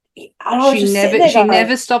didn't. She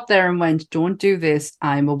never stopped there and went, "Don't do this.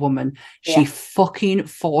 I'm a woman." Yeah. She fucking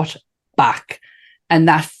fought back, and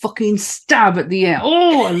that fucking stab at the end.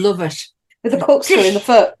 Oh, I love it. With the corkscrew in the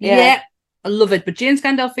foot. Yeah, I love it. But James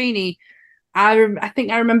Gandolfini, I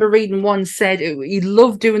think I remember reading one said he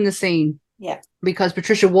loved doing the scene. Yeah. Because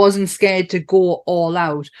Patricia wasn't scared to go all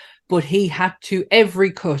out, but he had to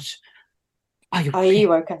every cut. Are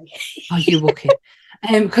you okay? Are you okay?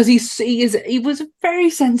 Because he was a very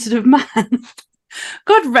sensitive man.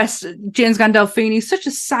 God rest James Gandolfini. Such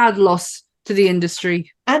a sad loss to the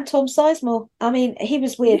industry. And Tom Sizemore. I mean, he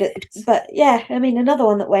was weird, but yeah. I mean, another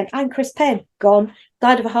one that went. And Chris Penn gone,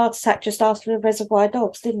 died of a heart attack just after Reservoir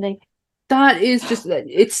Dogs, didn't he? That is just.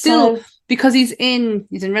 It's still because he's in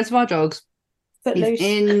Reservoir Dogs. Footloose. He's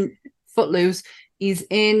in Footloose. He's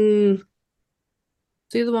in.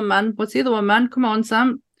 What's the other one, man? What's the other one, man? Come on,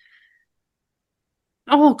 Sam.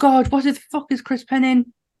 Oh God, what the fuck is Chris Penn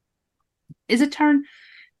in? Is it Taron?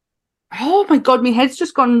 Oh my God, my head's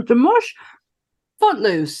just gone to mush.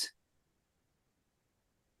 Footloose.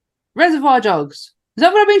 Reservoir Dogs. Is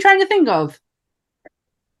that what I've been trying to think of?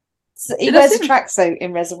 So he wears a tracksuit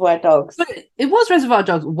in Reservoir Dogs. But it was Reservoir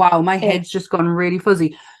Dogs. Wow, my head's just gone really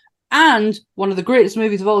fuzzy. And one of the greatest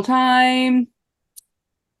movies of all time,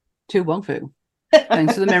 To Wong Fu.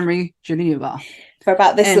 Thanks to the memory, Julie Newbar. For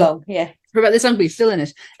about this long, yeah. For about this long, but he's still in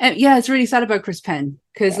it. Yeah, it's really sad about Chris Penn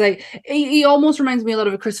because he almost reminds me a lot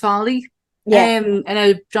of a Chris Farley. Yeah. And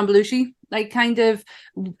a John Belushi, kind of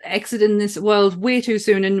exiting this world way too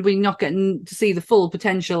soon, and we're not getting to see the full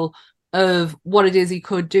potential of what it is he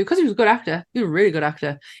could do because he was a good actor. He was a really good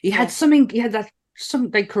actor. He had that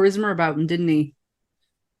charisma about him, didn't he?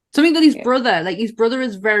 Something that his brother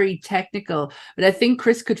is very technical, but I think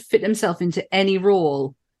Chris could fit himself into any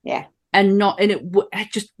role. Yeah. And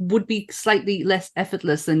it just would be slightly less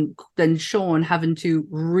effortless than Sean having to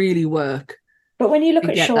really work. But when you look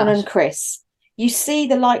at Sean and Chris, you see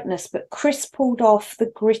the likeness, but Chris pulled off the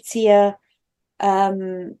grittier.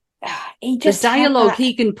 The dialogue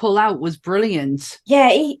he can pull out was brilliant.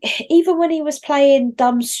 Yeah, even when he was playing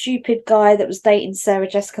dumb, stupid guy that was dating Sarah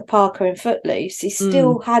Jessica Parker in Footloose, he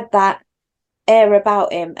still had that air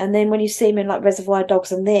about him. And then when you see him in Reservoir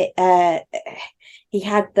Dogs and he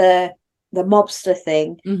had the mobster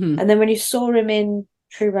thing. Mm-hmm. And then when you saw him in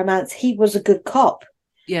True Romance, he was a good cop.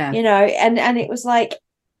 Yeah. And it was like,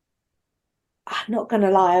 I'm not going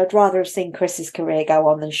to lie, I'd rather have seen Chris's career go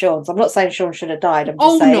on than Sean's. I'm not saying Sean should have died. I'm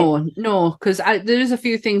just saying. No, because there's a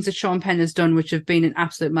few things that Sean Penn has done which have been an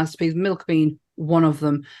absolute masterpiece. Milk being one of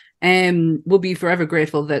them. We'll be forever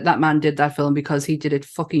grateful that man did that film because he did it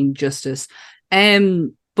fucking justice.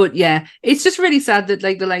 But yeah, it's just really sad that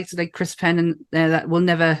the likes of Chris Penn and that we'll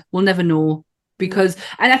never know. Because,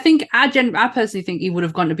 and I think I personally think he would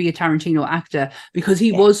have gone to be a Tarantino actor because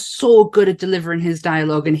he was so good at delivering his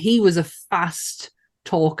dialogue and he was a fast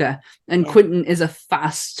talker and Quentin is a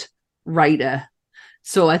fast writer.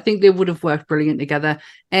 So I think they would have worked brilliant together.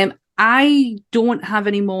 I don't have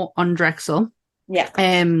any more on Drexel. Yeah.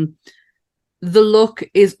 The look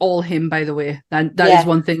is all him, by the way. That is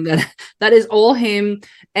one thing that is all him.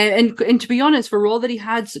 And to be honest, for all that he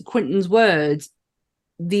had Quentin's words,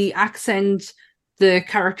 the accent, the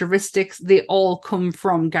characteristics, they all come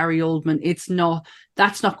from Gary Oldman.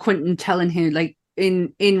 That's not Quentin telling him, like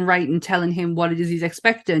in writing, telling him what it is he's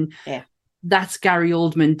expecting. Yeah. That's Gary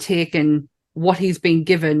Oldman taking what he's been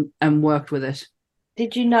given and worked with it.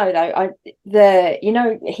 Did you know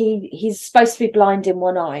he's supposed to be blind in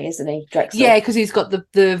one eye, isn't he, Drexel? Yeah, because he's got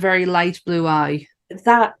the very light blue eye.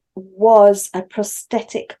 That was a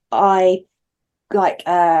prosthetic eye, like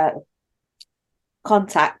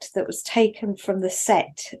contact that was taken from the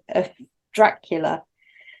set of Dracula.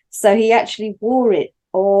 So he actually wore it,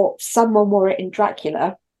 or someone wore it in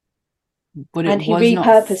Dracula, but and he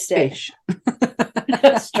repurposed it.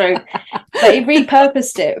 That's true. But he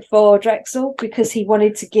repurposed it for Drexel because he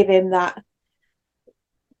wanted to give him that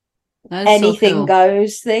anything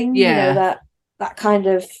goes thing. Yeah. You know, that kind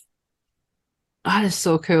of. That is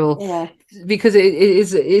so cool. Yeah. Because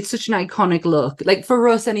it's such an iconic look. Like for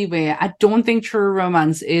us anyway, I don't think True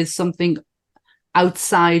Romance is something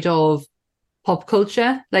outside of pop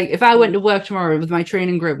culture. Like if I went to work tomorrow with my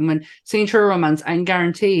training group and went seeing True Romance, I can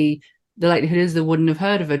guarantee the likelihood is they wouldn't have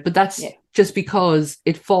heard of it. But that's just because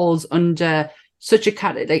it falls under such a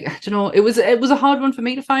category. Like I don't know, it was a hard one for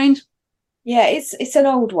me to find. Yeah, it's an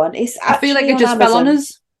old one. I feel like it just fell on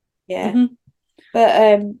us. Yeah. Mm-hmm.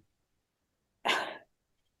 But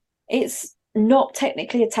it's not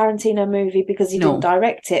technically a Tarantino movie because he didn't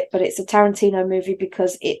direct it, but it's a Tarantino movie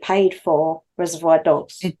because it paid for Reservoir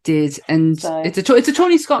Dogs. It did, and it's a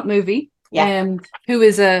Tony Scott movie. Yeah, who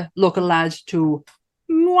is a local lad to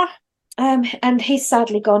moi. And he's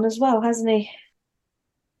sadly gone as well, hasn't he?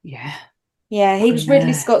 Yeah. Yeah, he was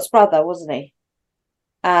Ridley Scott's brother, wasn't he?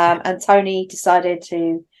 And Tony decided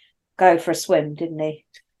to go for a swim, didn't he?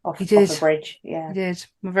 Off a bridge. Yeah. He did.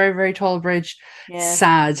 A very, very tall bridge. Yeah.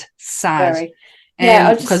 Sad. Very.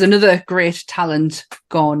 Yeah. Because another great talent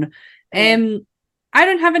gone. I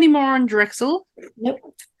don't have any more on Drexel. Nope.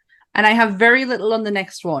 And I have very little on the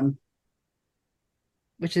next one,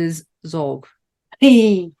 which is Zorg.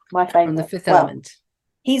 My favourite. From The Fifth Element.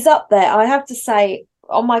 He's up there. I have to say,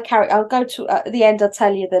 on my character, I'll go to at the end. I'll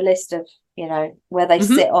tell you the list of where they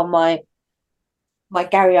sit on my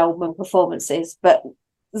Gary Oldman performances. But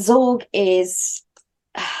Zorg is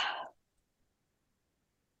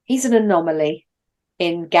he's an anomaly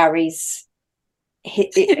in Gary's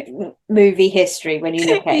movie history when you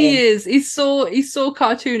look at him. He is. He's so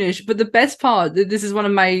cartoonish. But the best part, this is one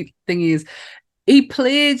of my thingies, he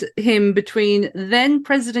played him between then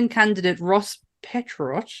president candidate Ross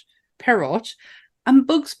Perot and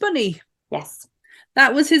Bugs Bunny. Yes.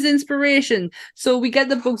 That was his inspiration. So we get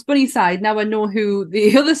the Bugs Bunny side. Now I know who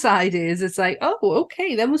the other side is. It's like, oh,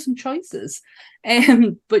 okay, there were some choices.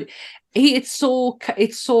 But it's so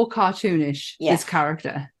cartoonish, this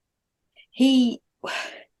character. He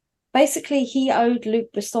owed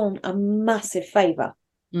Luc Besson a massive favour.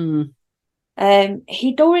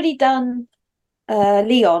 He'd already done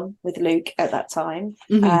Leon with Luke at that time,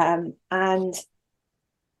 and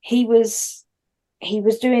he was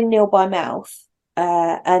doing Neil by Mouth,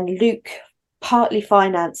 and Luke partly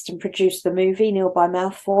financed and produced the movie Neil by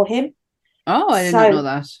Mouth for him. Oh, I did not know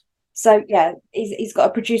that. So yeah, he's got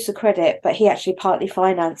a producer credit, but he actually partly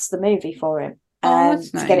financed the movie for him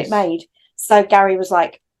to get it made. So Gary was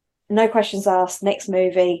like, no questions asked, next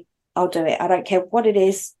movie, I'll do it. I don't care what it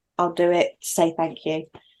is, I'll do it. Say thank you.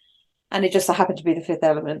 And it just so happened to be The Fifth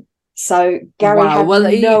Element. So Gary had no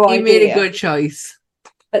idea. He made a good choice.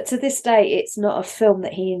 But to this day, it's not a film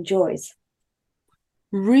that he enjoys.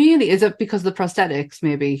 Really? Is it because of the prosthetics,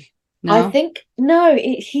 maybe? No? I think, no.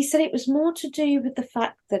 He said it was more to do with the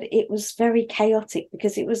fact that it was very chaotic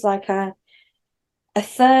because it was like a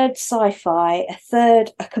third sci-fi, a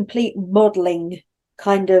complete modelling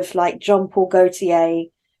kind of like John Paul Gaultier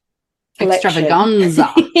collection.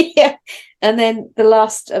 Extravaganza. Yeah. And then the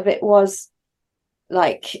last of it was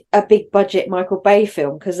like a big budget Michael Bay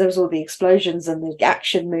film because there was all the explosions and the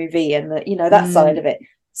action movie and the that side of it.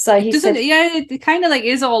 So he said, it kind of like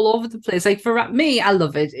is all over the place. Like for me, I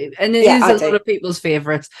love it, and it is a lot of people's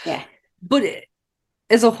favorites. Yeah, but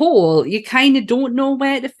as a whole, you kind of don't know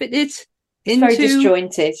where to fit it. It's very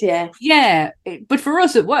disjointed. Yeah, but for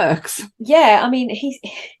us, it works. Yeah, I mean,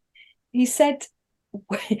 he said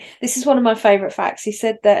this is one of my favorite facts. He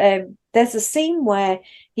said that there's a scene where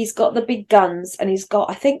he's got the big guns and he's got,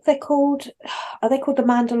 I think are they called the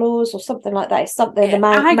Mandalores or something like that? It's something the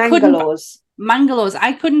Mangalores. Mangalores.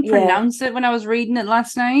 I couldn't pronounce it when I was reading it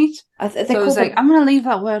last night. So I was like, I'm going to leave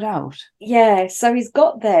that word out. Yeah, so he's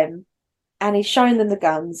got them, and he's showing them the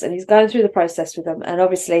guns, and he's going through the process with them, and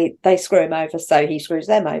obviously they screw him over, so he screws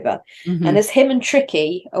them over. Mm-hmm. And as him and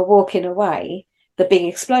Tricky are walking away, the big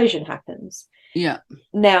explosion happens. Yeah.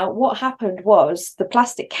 Now, what happened was the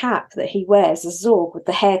plastic cap that he wears, a Zorg with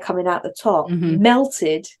the hair coming out the top,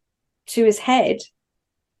 melted to his head,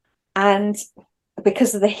 and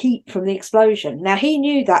because of the heat from the explosion. Now, he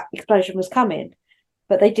knew that explosion was coming,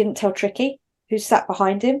 but they didn't tell Tricky, who sat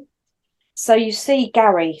behind him. So you see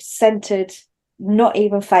Gary centered, not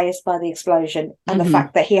even phased by the explosion, and the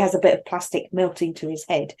fact that he has a bit of plastic melting to his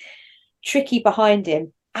head. Tricky behind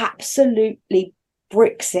him absolutely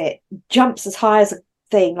bricks it, jumps as high as a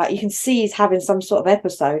thing. Like, you can see he's having some sort of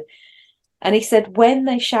episode. And he said when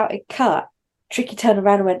they shouted cut, Tricky turned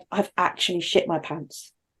around and went, "I've actually shit my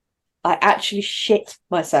pants. I actually shit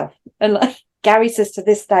myself." And like Gary says to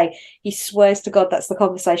this day, he swears to God that's the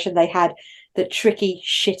conversation they had, that Tricky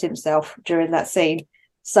shit himself during that scene.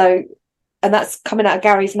 So, and that's coming out of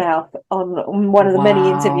Gary's mouth on one of the many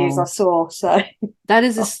interviews I saw. So that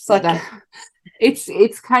is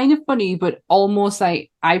it's kind of funny, but almost like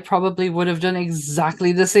I probably would have done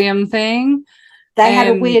exactly the same thing. They had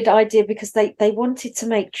a weird idea because they wanted to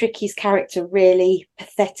make Tricky's character really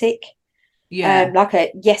pathetic. Yeah. Like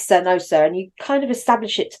a yes sir, no sir. And you kind of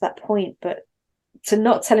establish it to that point, but to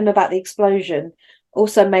not tell him about the explosion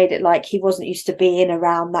also made it like he wasn't used to being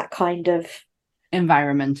around that kind of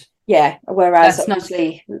environment. Yeah. Whereas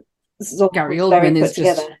obviously Gary Oldman is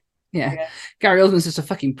just yeah. Gary Oldman's just a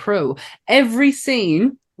fucking pro. Every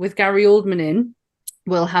scene with Gary Oldman in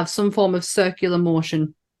will have some form of circular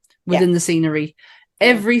motion within the scenery.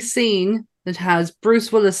 Every scene that has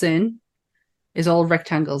Bruce Willis in is all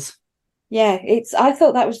rectangles. Yeah, I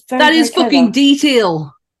thought that was very, very clever. Fucking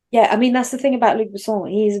detail. Yeah, I mean, that's the thing about Luc Besson.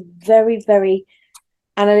 He is very, very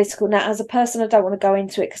analytical. Now, as a person, I don't want to go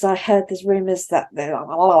into it because I heard there's rumours that there's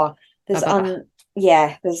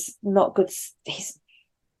not good.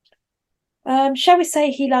 Shall we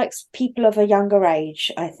say he likes people of a younger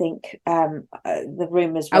age? I think the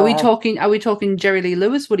rumours were. Are we talking Jerry Lee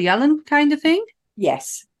Lewis, Woody Allen kind of thing?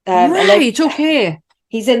 Yes. Right. Okay.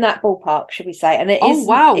 He's in that ballpark, should we say? And it is.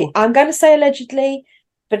 Wow. I'm going to say allegedly,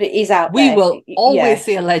 but it is out there. We will always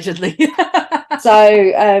say allegedly.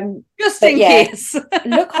 So, just in case,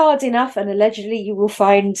 look hard enough, and allegedly you will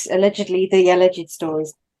find the alleged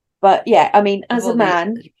stories. But yeah, I mean, as a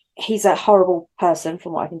man, he's a horrible person,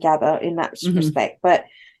 from what I can gather in that respect. But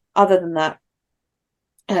other than that,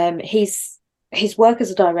 his work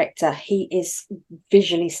as a director, he is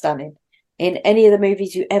visually stunning. In any of the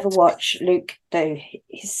movies you ever watch Luke do,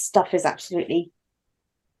 his stuff is absolutely.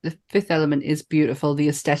 The Fifth Element is beautiful. The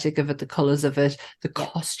aesthetic of it, the colours of it, the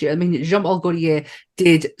costume. I mean, Jean-Paul Gaultier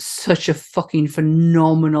did such a fucking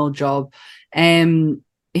phenomenal job. He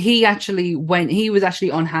was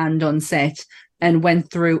actually on hand on set and went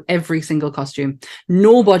through every single costume.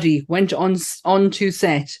 Nobody went onto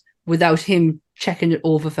set without him checking it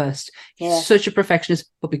over first. He's such a perfectionist,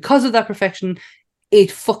 but because of that perfection, it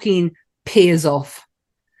fucking pays off.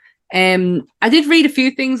 I did read a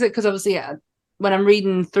few things because obviously when I'm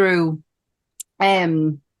reading through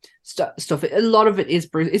stuff, a lot of it is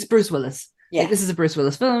Bruce Willis. Yeah, this is a Bruce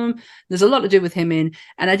Willis film. There's a lot to do with him in,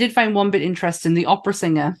 and I did find one bit interesting. The opera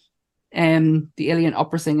singer, the alien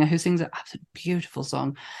opera singer who sings an absolutely beautiful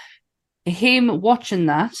song. Him watching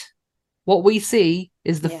that, what we see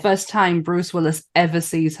is the first time Bruce Willis ever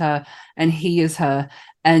sees her, and he is her,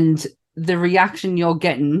 and the reaction you're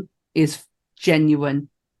getting is genuine.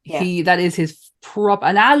 Yeah. That is his prop,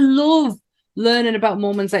 and I love learning about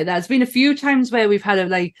moments like that. It's been a few times where we've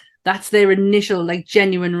had that's their initial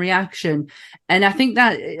genuine reaction, and I think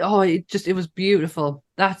that it was beautiful.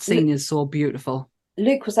 That scene is so beautiful.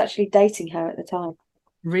 Luke was actually dating her at the time.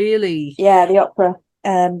 Really? Yeah, the opera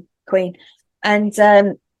queen. And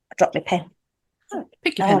I dropped my pen. Oh,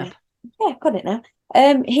 pick your pen up. Yeah, I've got it now.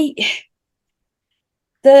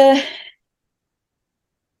 The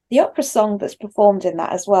opera song that's performed in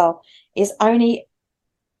that as well is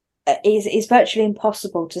virtually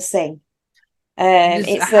impossible to sing.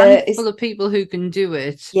 It's a handful of people who can do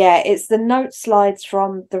it. Yeah, it's the note slides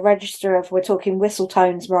from the register of, we're talking whistle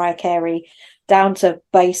tones, Mariah Carey, down to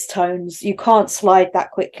bass tones. You can't slide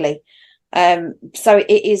that quickly. So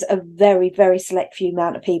it is a very, very select few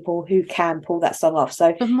amount of people who can pull that song off.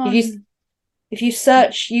 So if you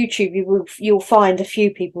search YouTube, you'll find a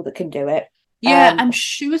few people that can do it. Yeah, I'm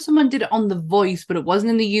sure someone did it on The Voice, but it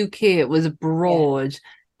wasn't in the UK. It was abroad.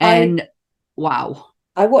 Wow.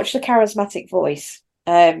 I watched The Charismatic Voice.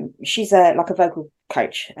 She's a vocal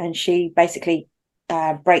coach, and she basically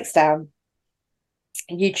breaks down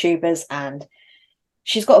YouTubers, and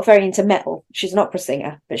she's got very into metal. She's an opera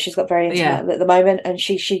singer, but she's got very into metal at the moment, and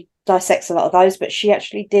she dissects a lot of those. But she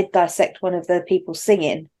actually did dissect one of the people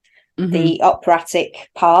singing the operatic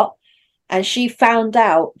part, and she found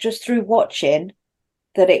out just through watching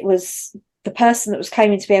that it was the person that was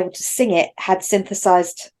claiming to be able to sing it had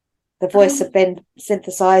synthesized. The voice had been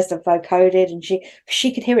synthesized and vocoded, and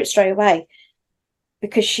she could hear it straight away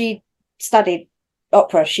because she studied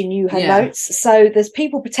opera. She knew her notes. So there's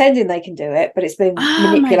people pretending they can do it, but it's been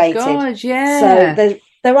manipulated. My God, yeah. So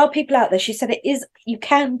there are people out there. She said you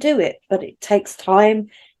can do it, but it takes time.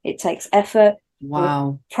 It takes effort.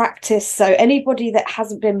 Wow. Practice. So anybody that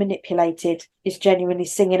hasn't been manipulated is genuinely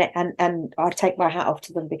singing it, and I take my hat off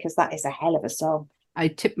to them because that is a hell of a song. I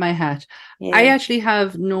tip my hat. Yeah. I actually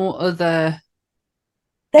have no other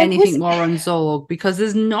anything more on Zorg because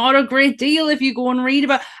there's not a great deal if you go and read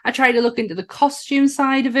about. I try to look into the costume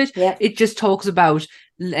side of it. Yeah. It just talks about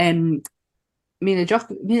Mila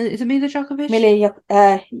Jovovich? Is it Mila Jovovich? Mila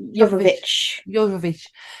Jovovich.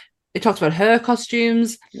 It talks about her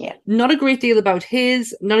costumes. Yeah. Not a great deal about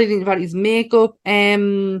his. Not anything about his makeup.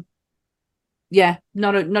 Yeah,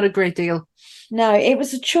 not a great deal. No, it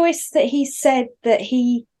was a choice that he said that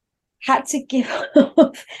he had to give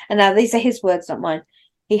off. And now these are his words, not mine.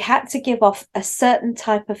 He had to give off a certain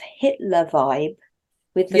type of Hitler vibe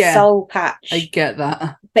with the soul patch. I get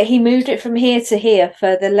that. But he moved it from here to here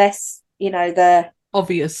for the less, the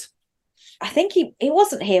obvious. I think it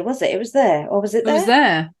wasn't here, was it? It was there, or was it there? It was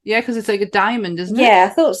there. Yeah, because it's like a diamond, isn't it? Yeah,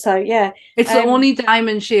 I thought so. Yeah, it's the only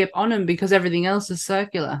diamond shape on him because everything else is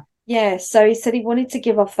circular. Yeah, so he said he wanted to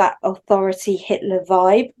give off that authority Hitler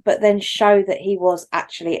vibe, but then show that he was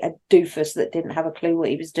actually a doofus that didn't have a clue what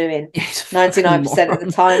he was doing 99% of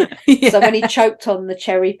the time. So when he choked on the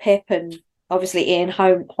cherry pip, and obviously Ian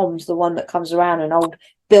Holm's the one that comes around, and old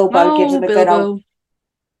Bilbo gives him a good old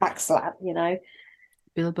backslap,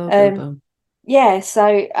 Bilbo. Yeah,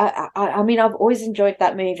 so I mean, I've always enjoyed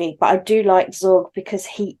that movie, but I do like Zorg because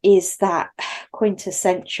he is that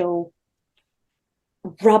quintessential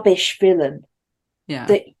rubbish villain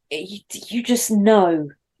that you just know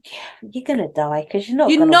you're gonna die because you're not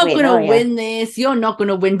gonna win this. You're not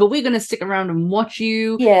gonna win, but we're gonna stick around and watch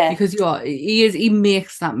you. Yeah, because he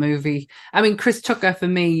makes that movie. I mean, Chris Tucker for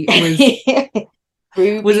me was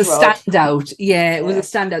a standout. Yeah, it was a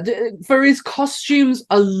standout for his costumes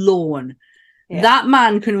alone. Yeah. That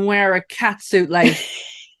man can wear a catsuit like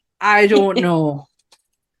I don't know.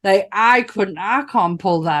 Like I can't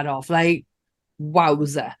pull that off. Like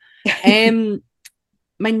wowza.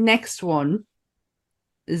 My next one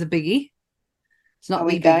is a biggie. It's not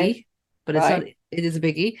the biggie, but it's not. It is a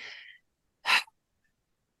biggie.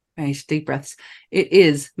 Right, deep breaths. It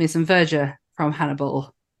is Mason Verger from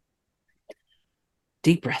Hannibal.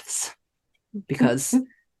 Deep breaths, because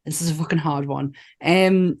this is a fucking hard one.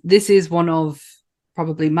 This is one of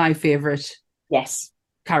probably my favorite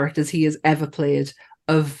characters he has ever played,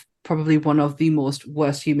 of probably one of the most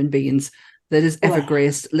worst human beings that has ever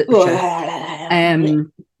graced literature.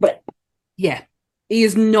 Yeah, he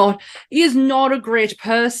is not a great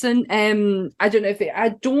person. I don't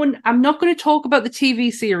know I'm not going to talk about the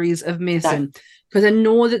TV series of Mason because I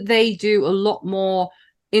know that they do a lot more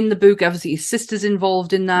in the book. Obviously his sister's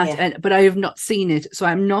involved in that, but I have not seen it, so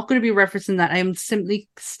I'm not going to be referencing that. I am simply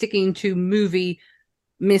sticking to movie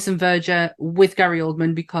Mason Verger with Gary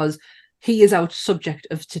Oldman because he is our subject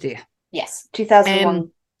of today. Yes,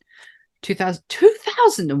 2001.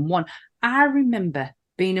 2001. I remember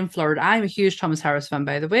being in Florida. I'm a huge Thomas Harris fan,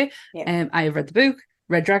 by the way. I have read the book.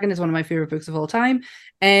 Red Dragon is one of my favorite books of all time.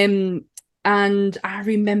 And I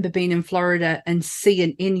remember being in Florida and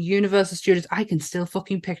seeing in Universal Studios, I can still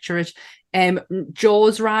fucking picture it,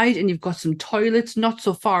 Jaws ride, and you've got some toilets not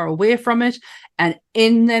so far away from it, and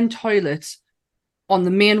in them toilets on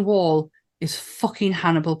the main wall is fucking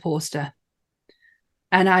Hannibal poster,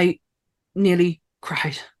 and I nearly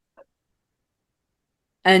cried.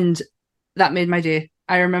 And that made my day.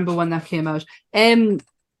 I remember when that came out. Mason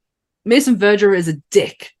Verger is a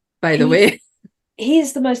dick, by the way. He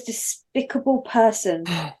is the most despicable person,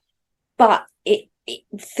 but it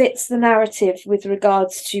fits the narrative with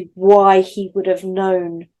regards to why he would have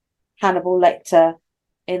known Hannibal Lecter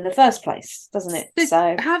in the first place, doesn't it?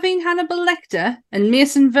 So having Hannibal Lecter and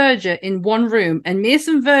Mason Verger in one room, and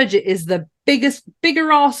Mason Verger is the bigger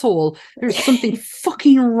arsehole, there's something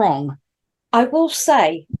fucking wrong. I will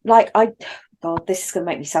say, God, this is going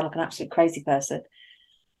to make me sound like an absolute crazy person.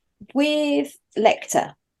 With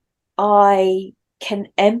Lecter, I can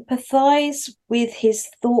empathise with his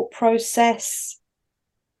thought process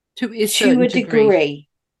to a degree.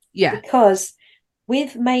 Yeah. Because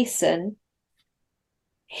with Mason,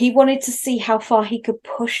 he wanted to see how far he could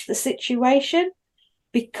push the situation,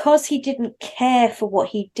 because he didn't care for what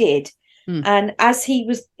he did. And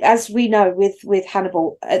as we know with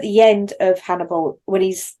Hannibal, at the end of Hannibal, when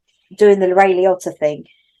he's doing the Ray Liotta thing,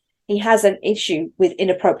 he has an issue with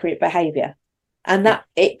inappropriate behavior, and that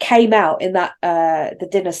it came out in that the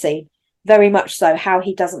dinner scene very much so, how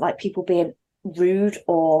he doesn't like people being rude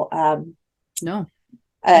or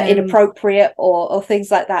inappropriate or things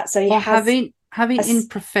like that. So he has having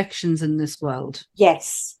imperfections in this world.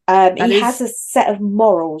 Yes, he has a set of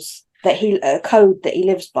morals a code that he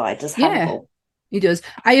lives by. Does Hannibal? He does.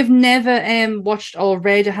 I have never watched or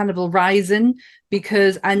read a Hannibal Rising,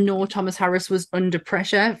 because I know Thomas Harris was under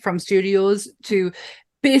pressure from studios to.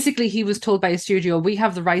 Basically, he was told by a studio, we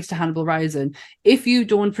have the rights to Hannibal Rising. If you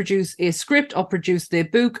don't produce a script or produce their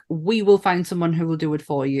book, we will find someone who will do it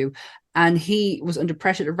for you. And he was under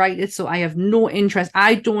pressure to write it, so I have no interest.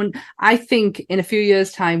 I think in a few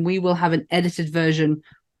years' time, we will have an edited version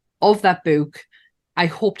of that book. I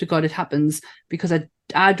hope to God it happens, because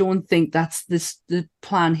I don't think that's the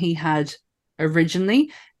plan he had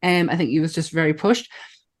originally. I think he was just very pushed.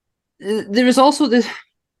 There is also this,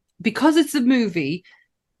 because it's a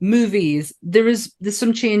movies, there's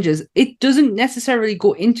some changes. It doesn't necessarily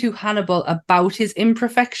go into Hannibal about his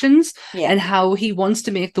imperfections and how he wants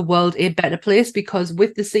to make the world a better place, because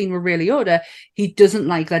with the scene with Ray Liotta, he doesn't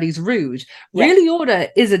like that he's rude. Ray Liotta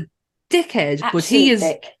is a dickhead,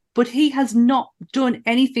 but he has not done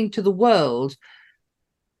anything to the world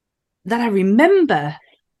that I remember.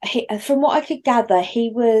 From what I could gather, he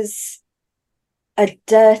was a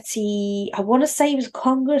dirty, I want to say he was a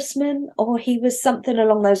congressman, or he was something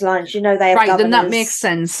along those lines. You know, they have right, governors. Then that makes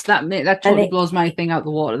sense. That totally blows my thing out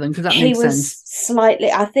the water then, because that makes sense.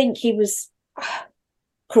 Slightly, I think he was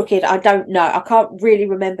crooked. I don't know. I can't really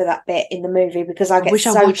remember that bit in the movie, because I get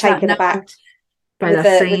so taken aback with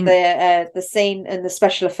the scene and the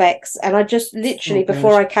special effects. And I just literally,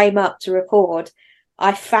 before I came up to record,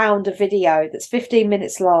 I found a video that's 15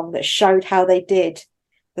 minutes long that showed how they did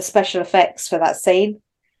the special effects for that scene,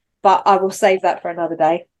 but I will save that for another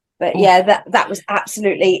day. But that was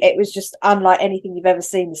absolutely, it was just unlike anything you've ever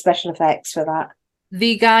seen, the special effects for that.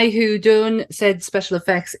 The guy who done said special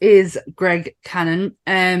effects is Greg Cannon,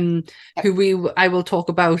 who I will talk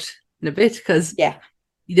about in a bit, because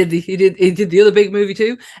he did the other big movie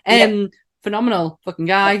too. Phenomenal fucking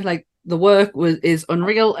guy. Like, the work is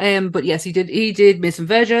unreal. But yes, he did Mason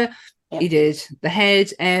Verger. He did The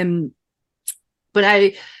Head. But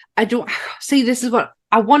I don't see, this is what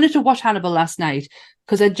I wanted to watch Hannibal last night,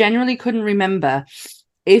 because I genuinely couldn't remember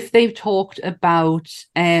if they've talked about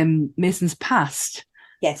Mason's past.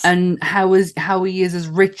 Yes. And how he is as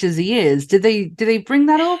rich as he is. Did they bring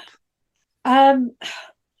that up?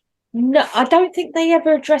 No, I don't think they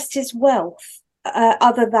ever addressed his wealth,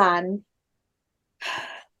 other than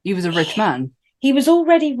he was a rich man. He was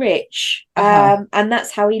already rich, and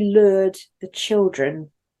that's how he lured the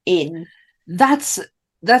children in. That's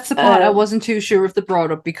the part I wasn't too sure if they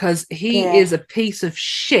brought up, because he is a piece of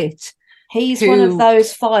shit. He's one of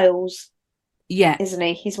those files. Yeah. Isn't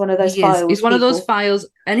he? He's one of those files. He's one of those files,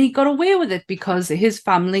 and he got away with it because his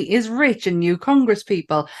family is rich and knew Congress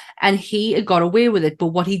people, and he got away with it. But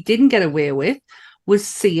what he didn't get away with was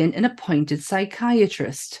seeing an appointed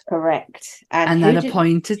psychiatrist. Correct. And that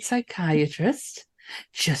appointed psychiatrist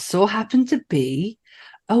just so happened to be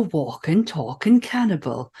a walking, talking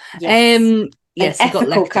cannibal. Yes. Yes, an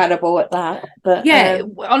ethical cannibal at that. But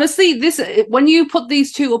honestly, when you put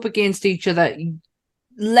these two up against each other,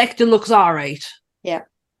 Lecter looks all right. Yeah,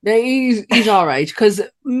 he's all right, because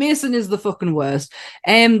Mason is the fucking worst.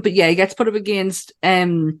 But yeah, he gets put up against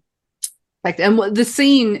the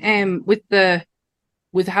scene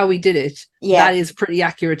with how he did it. Yeah, that is pretty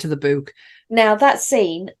accurate to the book. Now that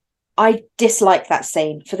scene, I dislike that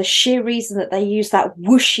scene for the sheer reason that they use that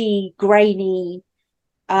whooshy, grainy.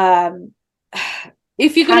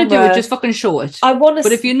 If you're going to do it, just fucking show it.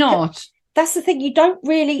 But if you're not, that's the thing. You don't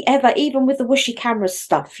really ever, even with the whooshy camera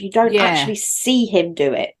stuff, you don't actually see him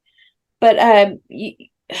do it. But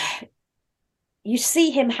you see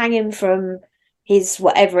him hanging from his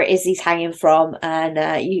whatever it is he's hanging from,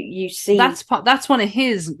 and you see that's one of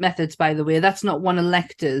his methods, by the way. That's not one of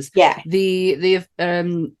Lecter's. Yeah, the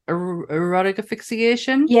erotic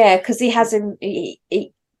asphyxiation. Yeah, because he has him.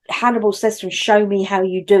 Hannibal says to him, "Show me how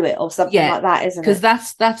you do it," or something like that, isn't it? Because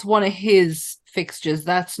that's one of his fixtures.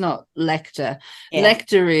 That's not Lecter. Yeah.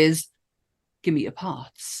 Lecter is, give me your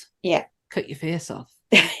parts. Yeah, cut your face off.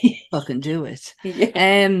 Fucking do it.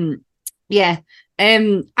 Yeah.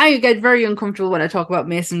 I get very uncomfortable when I talk about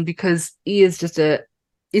Mason, because he is just a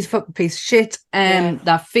He's a fucking piece of shit.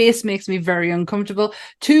 That face makes me very uncomfortable.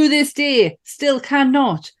 To this day, still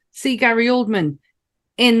cannot see Gary Oldman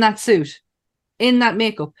in that suit, in that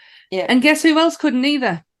makeup. Yeah. And guess who else couldn't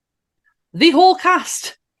either? The whole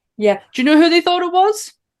cast. Yeah. Do you know who they thought it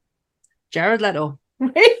was? Jared Leto.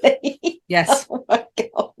 Really? Yes. Oh my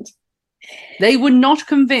God. They were not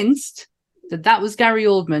convinced that was Gary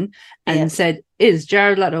Oldman, and said, is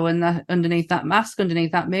Jared Leto in that, underneath that mask,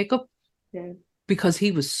 underneath that makeup? Yeah. Because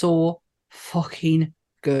he was so fucking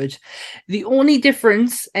good. The only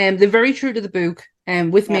difference, they're very true to the book,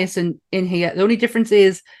 with Mason in here. The only difference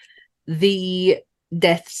is the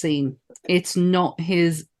death scene. It's not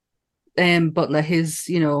his butler, his,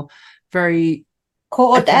 very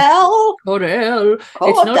Cordell. Cordell.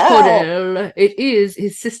 It's not Cordell. It is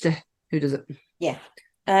his sister who does it. Yeah.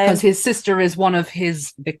 Because his sister is one of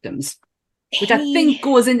his victims, which I think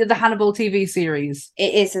goes into the Hannibal TV series.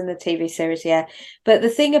 It is in the TV series, yeah. But the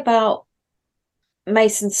thing about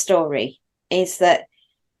Mason's story is that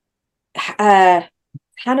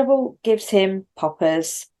Hannibal gives him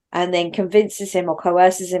poppers and then convinces him or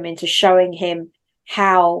coerces him into showing him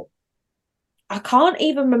how... I can't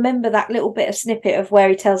even remember that little bit of snippet of where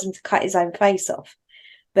he tells him to cut his own face off.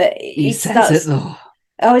 But he says it, though.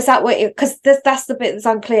 Oh, is that what? Because that's the bit that's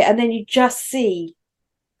unclear. And then you just see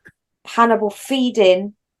Hannibal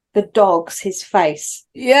feeding the dogs his face.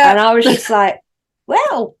 Yeah. And I was just like,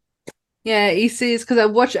 well. Yeah, he says, because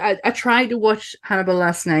I tried to watch Hannibal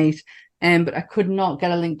last night, but I could not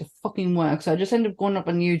get a link to fucking work. So I just ended up going up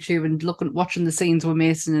on YouTube and watching the scenes with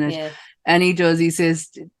Mason in it. Yeah. And he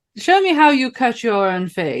says, show me how you cut your own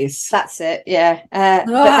face. That's it, yeah. But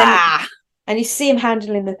then, and you see him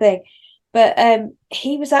handling the thing. But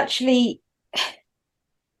he was actually,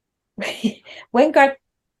 when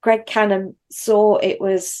Greg Cannon saw it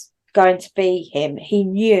was going to be him, he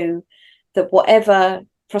knew that whatever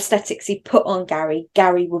prosthetics he put on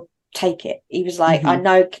Gary would take it. He was like, I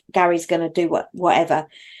know Gary's going to do whatever.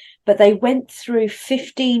 But they went through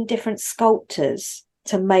 15 different sculptors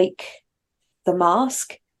to make the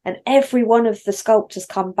mask. And every one of the sculptors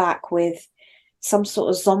come back with some sort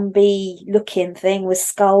of zombie looking thing with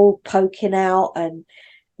skull poking out, and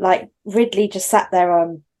like Ridley just sat there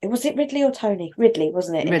on, was it Ridley or Tony? Ridley,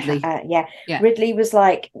 wasn't it? Ridley. Yeah. Ridley was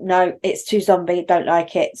like, no, it's too zombie, don't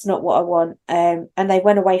like it, it's not what I want. And they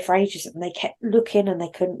went away for ages and they kept looking and they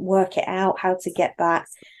couldn't work it out how to get that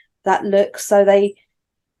look. So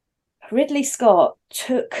Ridley Scott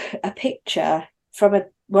took a picture from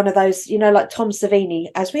one of those, like Tom Savini,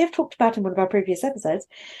 as we have talked about in one of our previous episodes.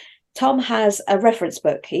 Tom has a reference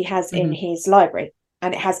book he has in his library,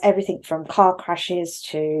 and it has everything from car crashes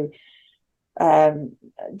to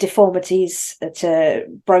deformities to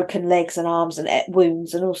broken legs and arms and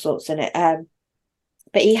wounds and all sorts in it.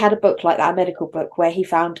 But he had a book like that, a medical book, where he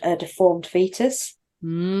found a deformed fetus,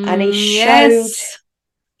 and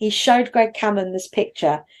he showed Greg Cameron this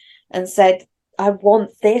picture and said, I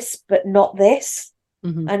want this, but not this.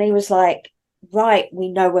 And he was like, right, we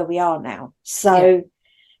know where we are now. So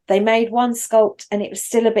they made one sculpt and it was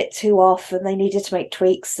still a bit too off and they needed to make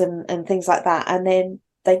tweaks and things like that. And then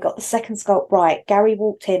they got the second sculpt right. Gary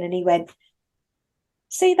walked in and he went,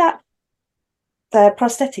 see that? The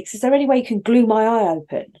prosthetics, is there any way you can glue my eye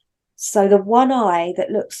open? So the one eye that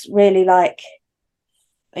looks really like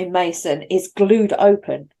in Mason is glued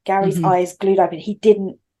open. Gary's eye is glued open. He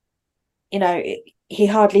didn't, he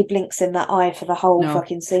hardly blinks in that eye for the whole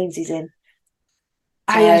fucking scenes he's in.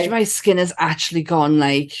 My skin has actually gone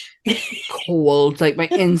like cold. Like my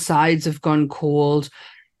insides have gone cold.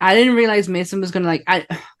 I didn't realize Mason was going to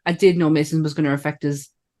I did know Mason was going to affect us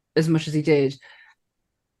as much as he did.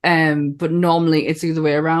 But normally it's the other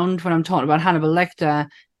way around. When I'm talking about Hannibal Lecter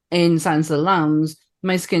in Silence of the Lambs,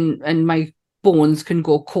 my skin and my bones can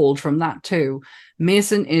go cold from that too.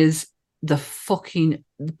 Mason is the fucking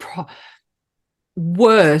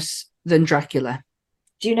worse than Dracula.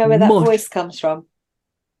 Do you know where that voice comes from?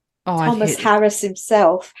 Oh, Thomas Harris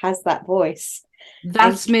himself has that voice.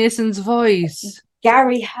 That's Mason's voice.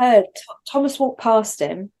 Gary heard Thomas walk past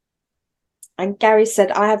him, and Gary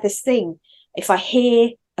said, I have this thing. If I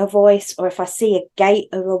hear a voice or if I see a gait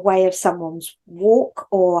or a way of someone's walk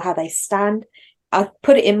or how they stand, I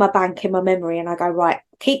put it in my bank, in my memory, and I go, right,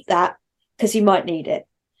 keep that because you might need it.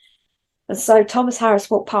 And so Thomas Harris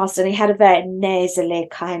walked past and he had a very nasally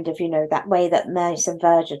kind of, that way that Mason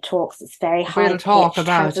Verger talks. It's very high. We'll talk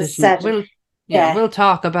about it. We'll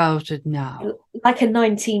talk about it now. Like a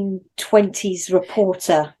 1920s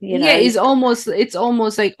reporter, Yeah, it's almost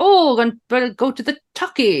like, better go to the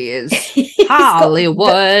talkies.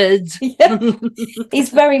 Hollywood. He's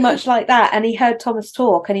very much like that. And he heard Thomas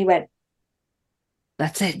talk and he went,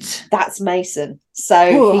 That's it. That's Mason.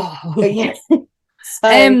 So yeah.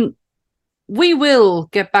 So we will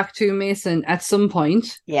get back to Mason at some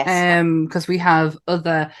point. Yes. Because we have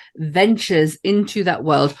other ventures into that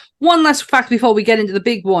world. One last fact before we get into the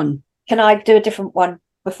big one. Can I do a different one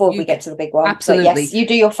before we get to the big one? Absolutely. But yes, you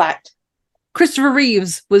do your fact. Christopher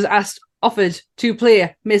Reeves was offered to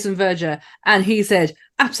play Mason Verger, and he said,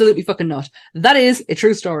 absolutely fucking not. That is a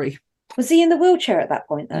true story. Was he in the wheelchair at that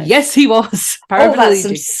point, though? Yes, he was. Oh, that's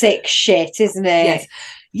some sick shit, isn't it?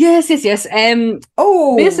 Yes. Mason,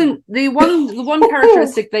 the one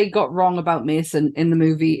characteristic they got wrong about Mason in the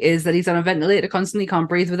movie is that he's on a ventilator constantly, can't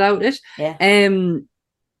breathe without it. Yeah.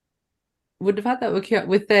 Would have had that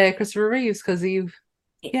with Christopher Reeves because he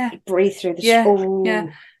breathe through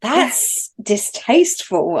the that's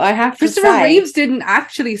distasteful, I have to say. Christopher Reeves didn't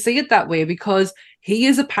actually see it that way because he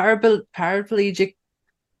is a paraplegic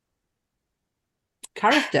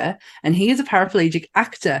character and he is a paraplegic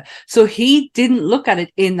actor, so he didn't look at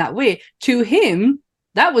it in that way. To him,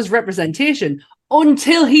 that was representation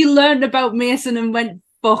until he learned about Mason and went,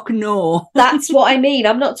 fuck no. That's what I mean.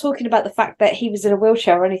 I'm not talking about the fact that he was in a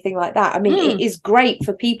wheelchair or anything like that. I mean, it is great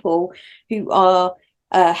for people who are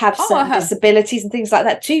have certain disabilities and things like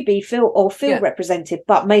that to feel represented,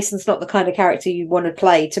 but Mason's not the kind of character you want to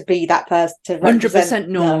play to be that person to represent. 100%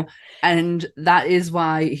 no. And that is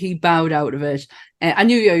why he bowed out of it. I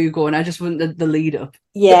knew where you were going. I just wanted the lead up.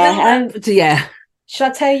 Yeah. Should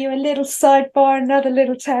I tell you a little sidebar, another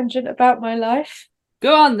little tangent about my life?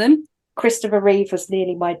 Go on then. Christopher Reeve was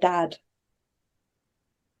nearly my dad.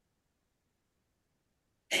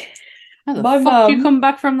 How the fuck did you come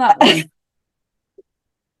back from that one?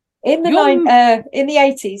 In the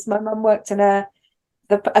 80s, my mum worked in a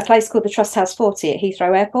place called the Trust House 40 at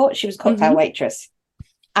Heathrow Airport. She was a cocktail waitress.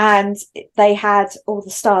 And they had all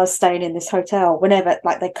the stars staying in this hotel whenever,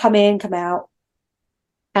 like, they come in, come out.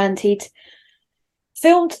 And he'd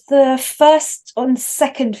filmed the first and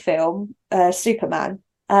second film, Superman.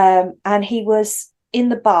 And he was in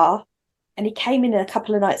the bar and he came in a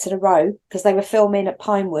couple of nights in a row because they were filming at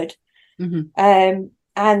Pinewood.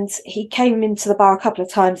 And he came into the bar a couple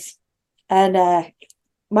of times and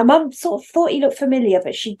my mum sort of thought he looked familiar,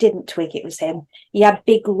 but she didn't twig it was him. He had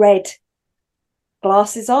big red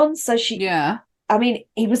glasses on, so I mean,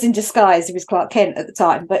 he was in disguise. He was Clark Kent at the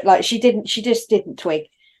time, but like she just didn't twig.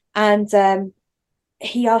 And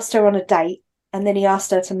he asked her on a date, and then he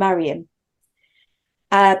asked her to marry him.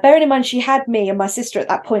 Bearing in mind she had me and my sister at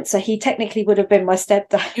that point, so he technically would have been my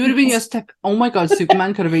stepdad. You would have been your oh my god,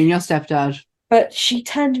 Superman could have been your stepdad. But she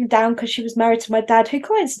turned him down because she was married to my dad, who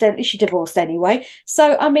coincidentally she divorced anyway.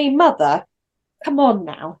 So, I mean, mother, come on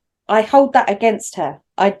now. I hold that against her.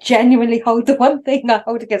 I genuinely hold the one thing I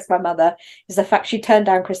hold against my mother is the fact she turned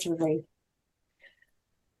down Christopher Reeve.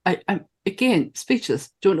 I'm again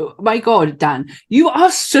speechless. Don't know. My God, Dan, you are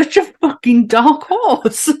such a fucking dark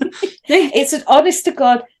horse. It's an honest to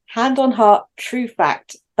God, hand on heart, true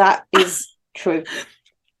fact. That is true.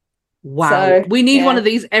 Wow. So, we need one of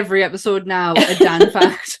these every episode now, a Dan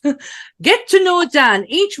fact. Get to know Dan.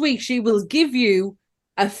 Each week she will give you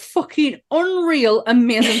a fucking unreal,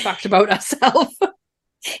 amazing fact about herself.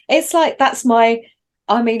 It's like, I'm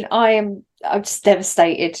just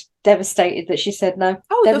devastated that she said no.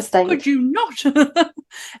 Oh, devastated. Could you not?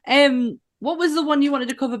 What was the one you wanted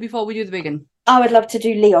to cover before we do the big one? I would love to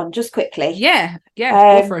do Leon just quickly. Yeah,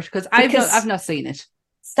 go for it, because I've not seen it.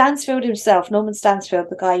 Stansfield himself, Norman Stansfield,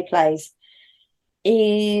 the guy he plays,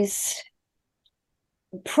 is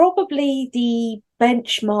probably the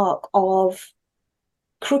benchmark of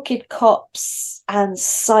crooked cops and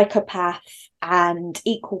psychopath and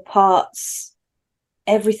equal parts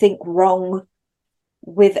everything wrong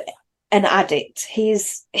with an addict.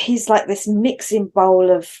 He's like this mixing bowl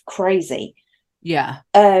of crazy. Yeah.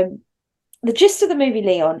 The gist of the movie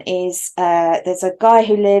Leon is there's a guy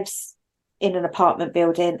who lives in an apartment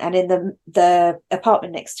building, and in the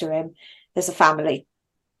apartment next to him there's a family,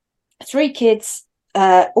 3 kids.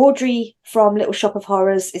 Audrey from Little Shop of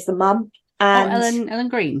Horrors is the mum, and Ellen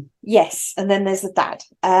Green. Yes, and then there's the dad.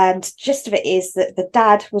 And gist of it is that the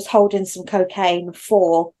dad was holding some cocaine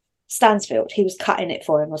for Stansfield. He was cutting it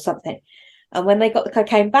for him or something. And when they got the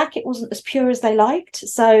cocaine back, it wasn't as pure as they liked.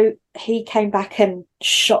 So he came back and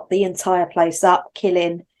shot the entire place up,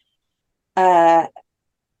 killing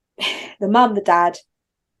the mum, the dad,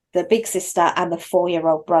 the big sister, and the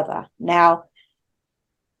 4-year-old brother. Now,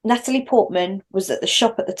 Natalie Portman was at the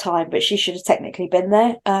shop at the time, but she should have technically been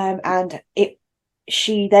there. And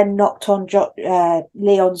she then knocked on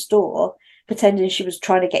Leon's door, pretending she was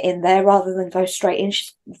trying to get in there rather than go straight in.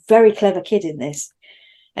 She's a very clever kid in this.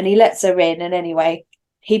 And he lets her in. And anyway,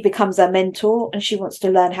 he becomes her mentor, and she wants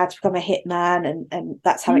to learn how to become a hitman, and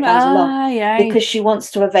that's how it goes along. Because she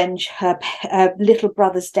wants to avenge her little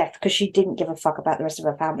brother's death, because she didn't give a fuck about the rest of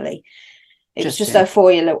her family. It was just her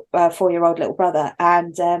 4-year-old little brother.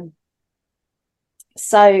 And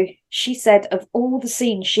so she said of all the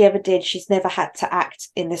scenes she ever did, she's never had to act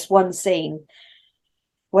in this one scene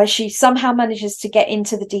where she somehow manages to get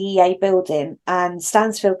into the DEA building, and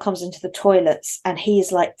Stansfield comes into the toilets, and he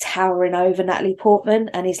is like towering over Natalie Portman,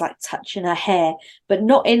 and he's like touching her hair, but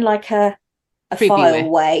not in like a file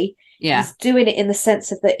way. Yeah. He's doing it in the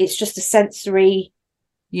sense of that it's just a sensory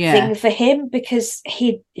thing for him, because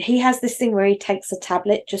he has this thing where he takes a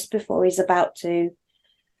tablet just before he's about to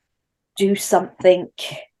do something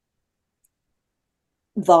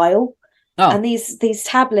vile. And these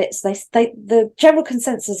tablets, they the general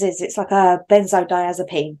consensus is it's like a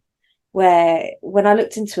benzodiazepine, where when I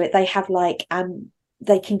looked into it, they have like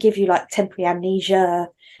they can give you like temporary amnesia,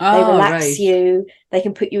 they relax you, they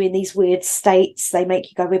can put you in these weird states, they make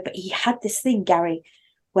you go weird. But he had this thing, Gary,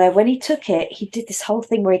 where when he took it, he did this whole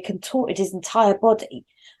thing where he contorted his entire body,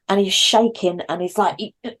 and he's shaking, and he's like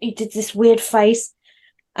he did this weird face,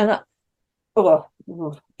 and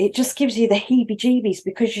it just gives you the heebie-jeebies,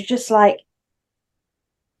 because you're just like,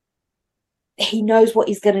 he knows what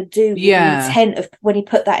he's going to do with the intent of when he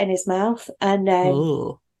put that in his mouth. And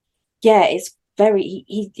it's very,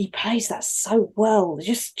 he plays that so well.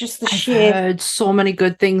 Just the sheer. I've heard so many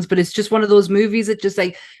good things, but it's just one of those movies that just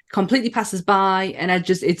like completely passes by, and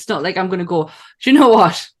it's not like I'm going to go, do you know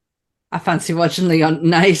what? I fancy watching Leon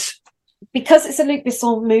tonight. Because it's a Luc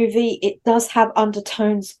Besson movie, it does have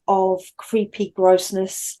undertones of creepy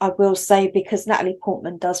grossness, I will say, because Natalie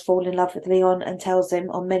Portman does fall in love with Leon and tells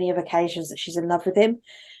him on many of occasions that she's in love with him.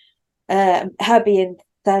 Her being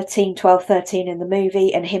 12, 13 in the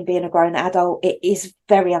movie, and him being a grown adult, it is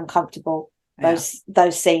very uncomfortable, those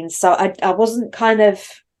scenes. So I wasn't kind of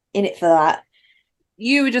in it for that.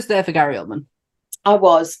 You were just there for Gary Oldman. I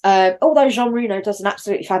was. Although Jean Reno does an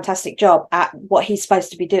absolutely fantastic job at what he's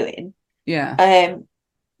supposed to be doing. Yeah.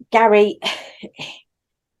 Gary,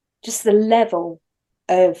 just the level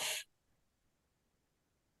of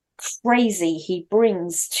crazy he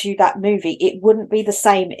brings to that movie, it wouldn't be the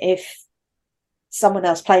same if someone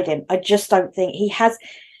else played him. I just don't think he has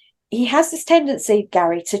this tendency,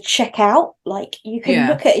 Gary, to check out. Like, you can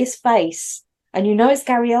look at his face and you know it's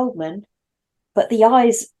Gary Oldman, but the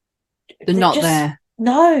eyes, they're not just there.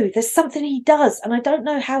 No, there's something he does, and I don't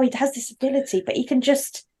know how he has this ability, but he can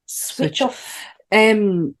just switch off.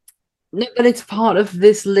 No, but it's part of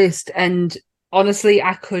this list, and honestly,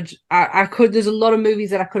 I could. There's a lot of movies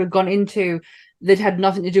that I could have gone into that had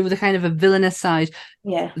nothing to do with the kind of a villainous side.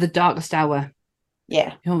 Yeah, The Darkest Hour.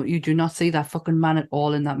 Yeah, you do not see that fucking man at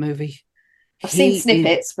all in that movie. I've seen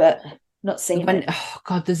snippets, but not seen it. Oh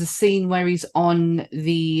God, there's a scene where he's on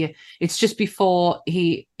the. It's just before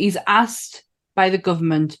he's asked by the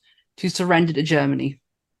government to surrender to Germany.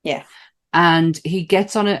 Yeah. And he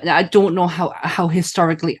gets on it. I don't know how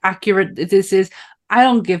historically accurate this is. I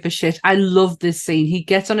don't give a shit. I love this scene. He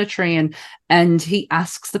gets on a train and he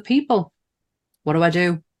asks the people, what do I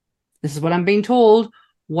do? This is what I'm being told.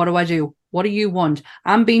 What do I do? What do you want?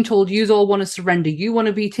 I'm being told you all want to surrender. You want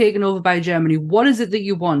to be taken over by Germany. What is it that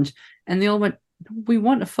you want? And they all went, we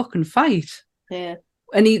want to fucking fight. Yeah.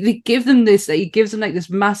 And he gives them like this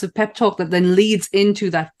massive pep talk that then leads into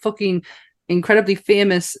that fucking incredibly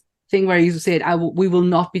famous thing where he said, we will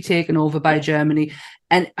not be taken over by Germany.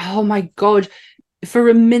 And oh my God, for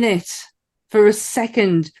a minute, for a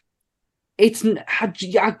second,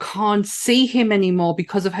 I can't see him anymore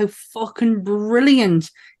because of how fucking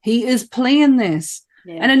brilliant he is playing this.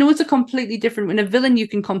 Yeah. And I know it's a completely different, in a villain, you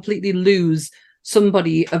can completely lose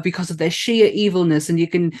somebody because of their sheer evilness, and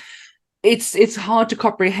it's hard to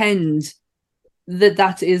comprehend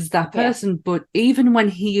that is that person. But even when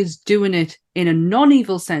he is doing it in a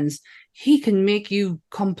non-evil sense, he can make you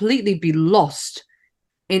completely be lost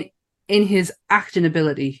in his acting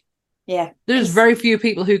ability. Yeah, there's very few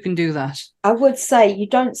people who can do that. I would say you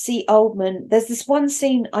don't see Oldman. There's this one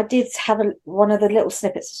scene, I did have one of the little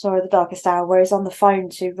snippets I saw of The Darkest Hour where he's on the phone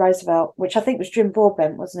to Roosevelt, which I think was Jim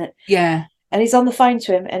Broadbent, wasn't it? Yeah. And he's on the phone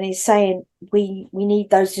to him and he's saying, we need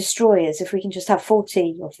those destroyers, if we can just have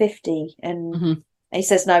 40 or 50. And he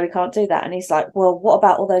says, no, we can't do that. And he's like, well, what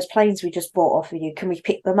about all those planes we just bought off of you? Can we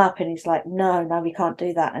pick them up? And he's like, no, we can't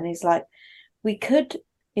do that. And he's like, we could,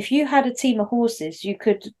 if you had a team of horses, you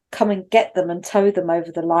could come and get them and tow them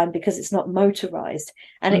over the line because it's not motorized.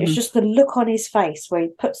 And it was just the look on his face where he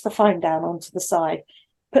puts the phone down onto the side,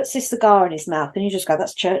 puts his cigar in his mouth, and you just go,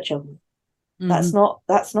 that's Churchill. That's not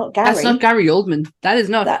Gary. That's not Gary Oldman. That's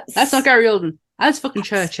not Gary Oldman. As fucking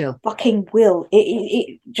Churchill. Fucking Will.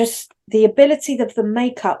 It just the ability of the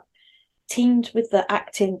makeup teamed with the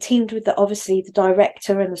acting, teamed with the obviously the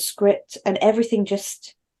director and the script, and everything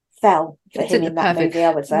just fell for him in that movie,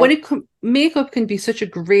 I would say. When makeup can be such a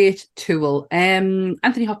great tool.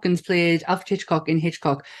 Anthony Hopkins played Alfred Hitchcock in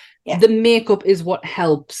Hitchcock. Yeah. The makeup is what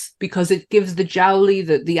helps because it gives the jowly,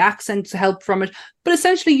 the accent help from it. But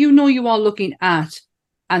essentially, you are looking at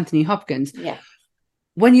Anthony Hopkins. Yeah.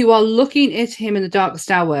 When you are looking at him in The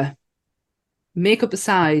Darkest Hour, makeup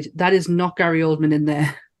aside, that is not Gary Oldman in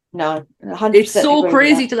there. No, 100% it's so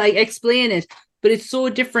crazy to like explain it, but it's so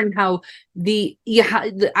different how the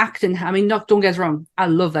acting. I mean, don't get us wrong, I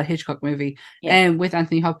love that Hitchcock movie, with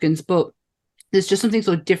Anthony Hopkins, but there's just something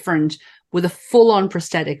so different with a full-on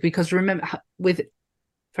prosthetic. Because remember, if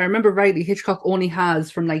I remember rightly, Hitchcock only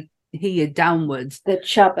has from like here downwards the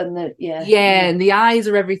chub and and the eyes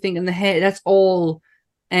are everything, and the hair, that's all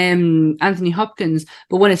Anthony Hopkins.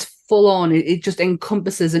 But when it's full on, it just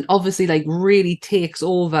encompasses and obviously like really takes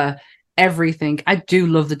over everything. I do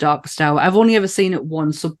love The Darkest Hour. I've only ever seen it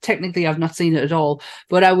once, so technically I've not seen it at all,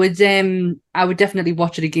 but I would definitely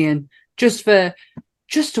watch it again just to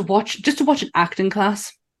watch an acting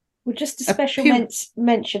class. Well, just a special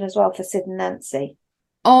mention as well for Sid and Nancy.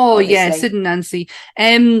 Oh obviously. Yeah, Sid and Nancy.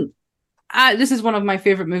 This is one of my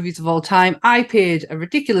favorite movies of all time. I paid a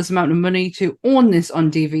ridiculous amount of money to own this on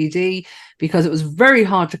DVD because it was very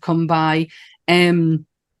hard to come by.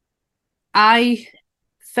 I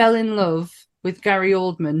fell in love with Gary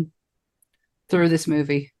Oldman through this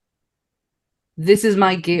movie. This is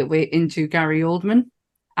my gateway into Gary Oldman.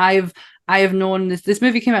 I have known this. This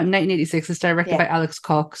movie came out in 1986. It's directed by Alex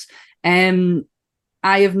Cox. I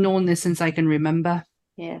have known this since I can remember.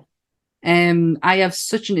 Yeah. I have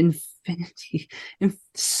such an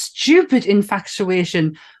stupid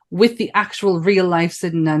infatuation with the actual real life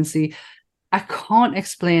Sid and Nancy. I can't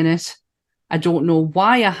explain it. I don't know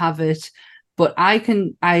why I have it, but I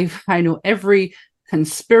know every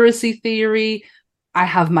conspiracy theory. I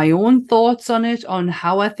have my own thoughts on it, on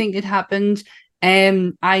how I think it happened.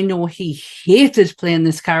 I know he hated playing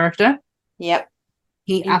this character. Yep.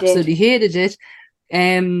 He absolutely hated it.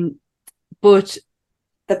 But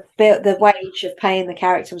the wage of paying the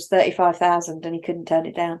character was $35,000 and he couldn't turn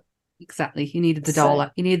it down. Exactly. He needed the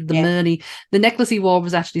dollar. He needed the money. The necklace he wore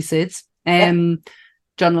was actually Sid's.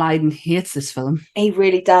 John Lydon hates this film. He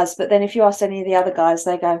really does. But then if you ask any of the other guys,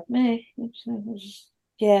 they go,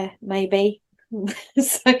 yeah, maybe.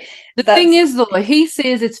 The thing is, though, he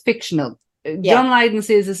says it's fictional. John Lydon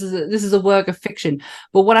says this is a work of fiction.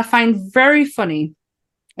 But what I find very funny,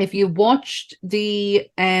 if you watched the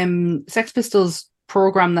Sex Pistols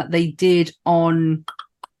program that they did on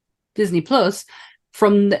Disney Plus,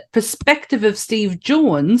 from the perspective of Steve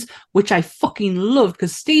Jones, which I fucking loved,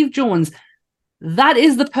 because Steve Jones, that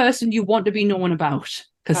is the person you want to be known about.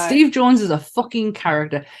 Because Steve Jones is a fucking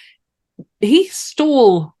character. He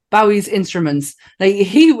stole Bowie's instruments. Like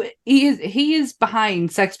he is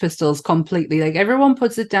behind Sex Pistols completely. Like everyone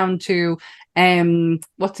puts it down to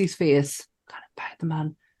what's his face? Can't buy the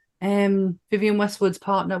man. Vivienne Westwood's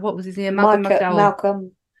partner. What was his name? Malcolm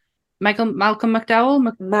McDowell. Malcolm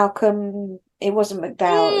McDowell. Malcolm. It wasn't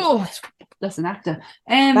McDowell. Oh, that's an actor.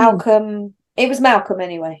 Malcolm. It was Malcolm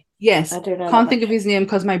anyway. Yes, I don't know. Can't think of his name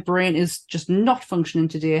because my brain is just not functioning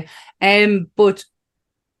today. But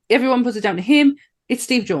everyone puts it down to him. It's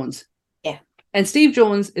Steve Jones. Yeah, and Steve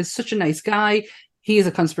Jones is such a nice guy. He is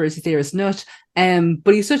a conspiracy theorist nut.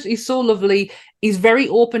 But he's so lovely. He's very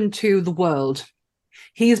open to the world.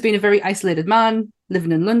 He has been a very isolated man,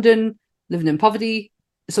 living in London, living in poverty.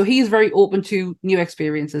 So he is very open to new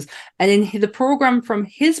experiences. And in the program, from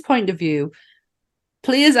his point of view,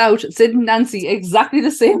 plays out Sid and Nancy exactly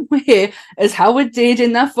the same way as how it did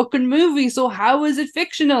in that fucking movie. So how is it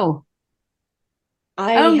fictional?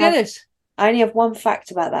 I don't get it. I only have one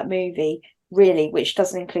fact about that movie, really, which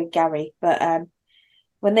doesn't include Gary. But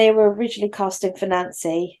when they were originally casting for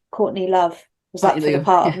Nancy, Courtney Love was up for the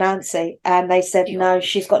part of Nancy, and they said, no,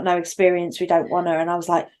 she's got no experience, we don't want her. And I was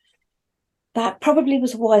like, that probably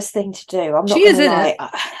was a wise thing to do. I'm not going to lie,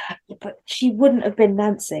 but she wouldn't have been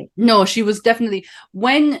Nancy. No, she was definitely,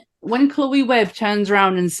 when Chloe Webb turns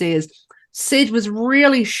around and says Sid was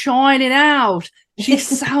really shining out, she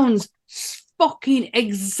sounds fucking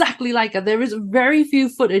exactly like her. There is very few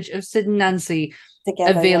footage of Sid and Nancy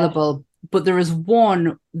together, available. But there is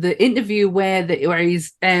one, the interview where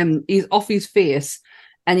he's off his face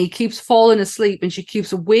and he keeps falling asleep and she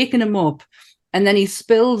keeps waking him up, and then he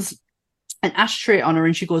spills an ashtray on her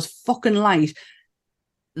and she goes fucking light.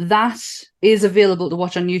 that is available to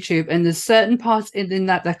watch on YouTube, and there's certain parts in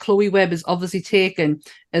that Chloe Webb is obviously taken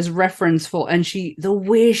as reference for, and the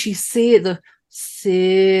way she said the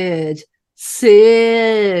Sid,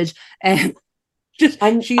 and she's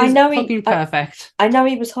fucking perfect. I know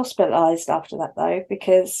he was hospitalized after that though,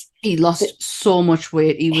 because he lost so much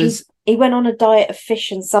weight. He went on a diet of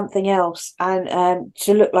fish and something else, and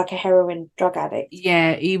to look like a heroin drug addict.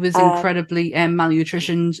 Yeah, he was incredibly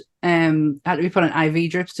malnutritioned. Had to be put on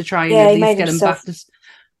IV drips to try and at least get him back to.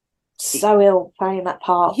 So ill playing that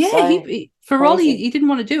part. Yeah, so he didn't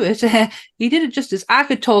want to do it. He did it justice. I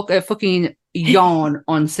could talk a fucking yarn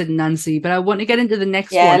on Sid and Nancy, but I want to get into the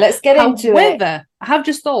next one. Yeah, let's get into it. However, I have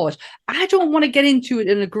just thought I don't want to get into it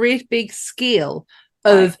in a great big scale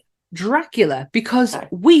of Dracula, because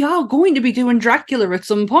we are going to be doing Dracula at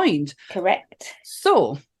some point. Correct.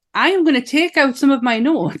 So I am going to take out some of my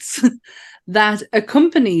notes that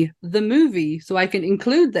accompany the movie so I can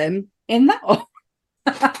include them in that one.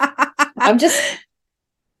 I'm just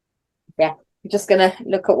gonna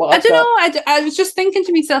look at what I don't know. I was just thinking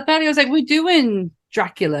to myself earlier, I was like, we're doing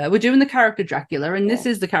Dracula, we're doing the character Dracula, and this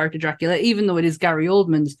is the character Dracula, even though it is Gary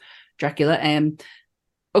Oldman's Dracula.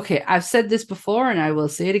 Okay, I've said this before and I will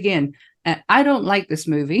say it again. I don't like this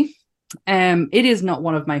movie. It is not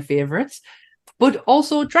one of my favorites, but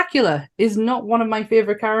also Dracula is not one of my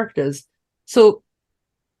favorite characters. So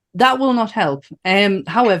that will not help.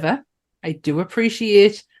 However, I do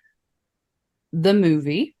appreciate the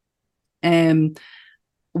movie.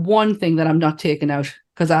 One thing that I'm not taking out,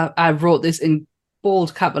 because I wrote this in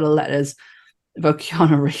bold capital letters about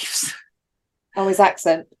Keanu Reeves. Oh, his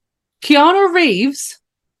accent. Keanu Reeves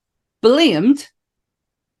blamed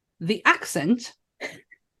the accent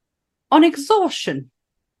on exhaustion.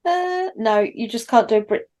 No, you just can't do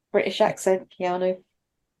a British accent, Keanu.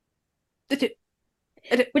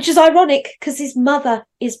 Which is ironic because his mother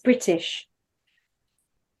is British.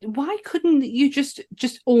 Why couldn't you just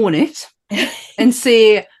own it and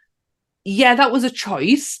say, yeah, that was a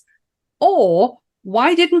choice? Or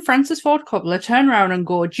why didn't Francis Ford Coppola turn around and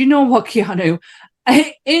go, do you know what, Keanu?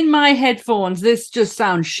 In my headphones, this just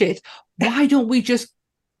sounds shit. Why don't we just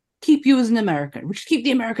keep you as an American? We just keep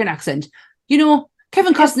the American accent. You know,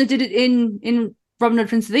 Kevin Costner did it in Robin Hood,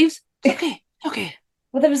 Prince of Thieves. Okay.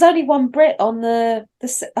 Well, there was only one Brit on the.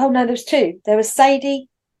 Oh no, there was two. There was Sadie,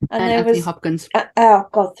 and there Anthony was Hopkins. Oh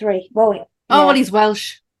God, three. Well, yeah. Well, he's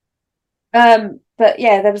Welsh. But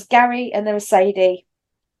yeah, there was Gary, and there was Sadie,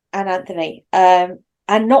 and Anthony. And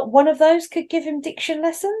not one of those could give him diction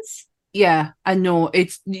lessons. Yeah, I know.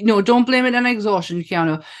 Don't blame it on exhaustion,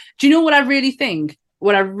 Keanu. Do you know what I really think?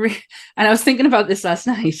 And I was thinking about this last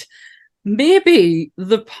night. Maybe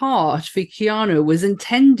the part for Keanu was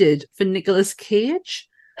intended for Nicolas Cage.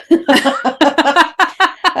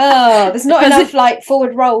 Oh, there's not enough like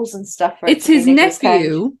forward rolls and stuff. It's his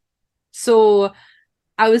nephew. So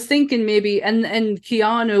I was thinking maybe, and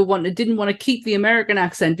Keanu didn't want to keep the American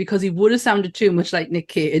accent because he would have sounded too much like Nick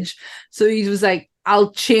Cage. So he was like,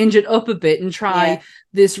 I'll change it up a bit and try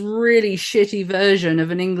this really shitty version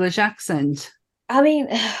of an English accent. I mean,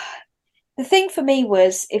 the thing for me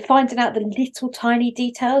was finding out the little tiny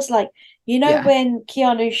details, like, when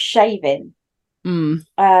Keanu's shaving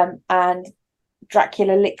and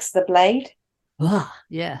Dracula licks the blade.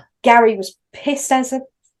 Yeah. Gary was pissed as a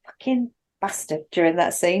fucking bastard during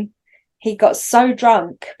that scene. He got so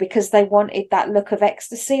drunk because they wanted that look of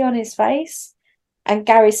ecstasy on his face. And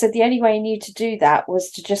Gary said the only way he knew to do that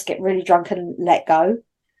was to just get really drunk and let go.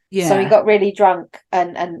 Yeah. So he got really drunk,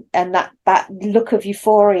 and that look of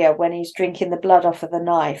euphoria when he's drinking the blood off of the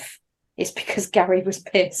knife is because Gary was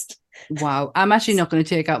pissed. Wow. I'm actually not going to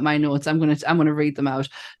take out my notes. I'm going to read them out.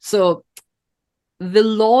 So the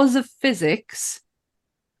laws of physics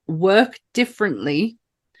work differently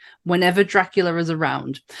whenever Dracula is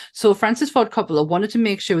around. So Francis Ford Coppola wanted to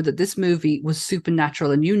make sure that this movie was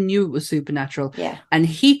supernatural, and you knew it was supernatural. Yeah. And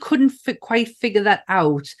he couldn't quite figure that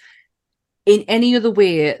out in any other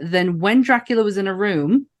way than when Dracula was in a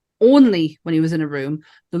room, only when he was in a room,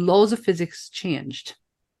 the laws of physics changed.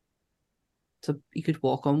 So he could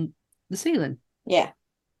walk on the ceiling. Yeah.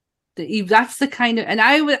 That's the kind of, and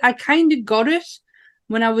I kind of got it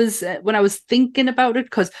when I was thinking about it,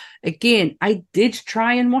 because again, I did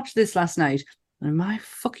try and watch this last night and my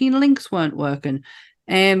fucking links weren't working,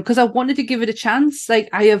 because I wanted to give it a chance. Like,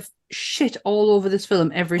 I have shit all over this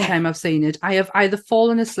film every time I've seen it. I have either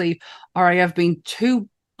fallen asleep or I have been too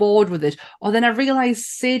bored with it, or then I realized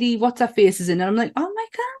Sadie what's-her-face is in it, and I'm like, oh my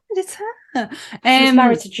god, it's her. She was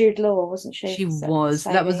married to Jude Law, wasn't she? She was.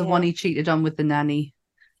 That was the one he cheated on with the nanny.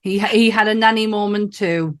 He had a nanny moment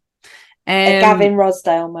too. A Gavin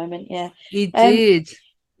Rossdale moment, yeah. He did.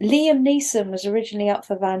 Liam Neeson was originally up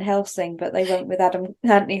for Van Helsing, but they went with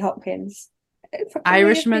Anthony Hopkins.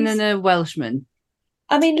 Irishman and a Welshman.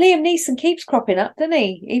 I mean, Liam Neeson keeps cropping up, doesn't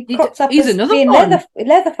he? He crops up he's as another being one.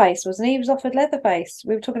 Leatherface, wasn't he? He was offered Leatherface.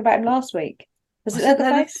 We were talking about him last week. Was it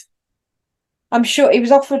Leatherface? I'm sure he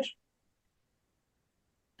was offered.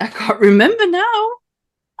 I can't remember now.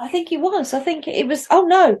 I think he was. I think it was. Oh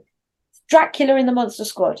no, Dracula in the Monster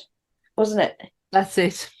Squad, wasn't it? That's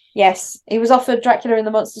it. Yes, he was offered Dracula in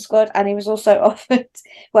the Monster Squad, and he was also offered.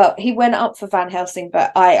 Well, he went up for Van Helsing,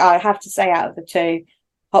 but I have to say, out of the two,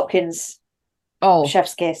 Hopkins. Oh,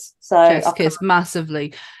 chef's kiss. Chef's kiss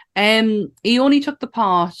massively. He only took the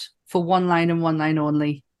part for one line and one line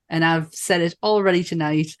only, and I've said it already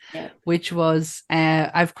tonight, which was,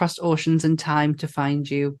 "I've crossed oceans and time to find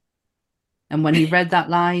you." And when he read that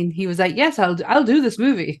line, he was like, "Yes, I'll do this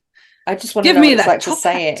movie." I just want to know what it's like to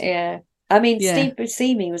say it. Yeah, I mean, Steve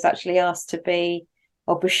Buscemi was actually asked to be,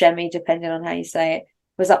 or Buscemi, depending on how you say it,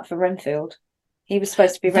 was up for Renfield. He was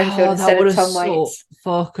supposed to be Renfield instead of Tom Waits.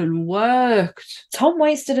 Fucking worked. Tom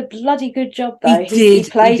Waits did a bloody good job, though. He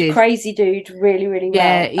played Crazy Dude really, really well.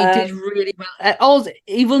 Yeah, he did really well.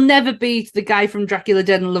 He will never beat the guy from Dracula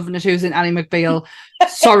Dead and Loving It who's in Ally McBeal.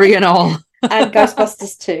 Sorry and all. And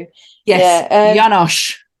Ghostbusters 2. Yes,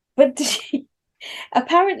 Janosch. But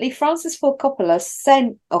apparently Francis Ford Coppola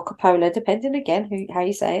sent, or Coppola, depending again how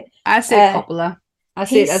you say it. I say Coppola. I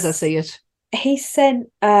say it as I see it. He sent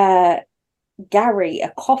Gary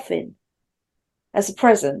a coffin as a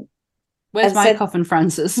present. Where's my coffin,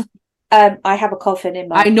 Francis? I have a coffin in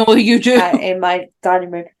my. I know you do. In my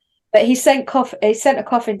dining room, but he sent a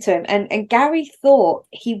coffin to him, and Gary thought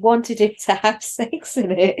he wanted him to have sex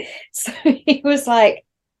in it, so he was like,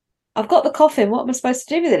 "I've got the coffin. What am I supposed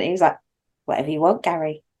to do with it?" And he was like, "Whatever you want,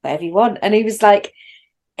 Gary. Whatever you want." And he was like,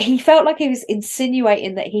 he felt like he was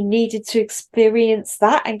insinuating that he needed to experience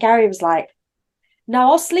that, and Gary was like,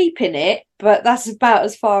 "No, I'll sleep in it, but that's about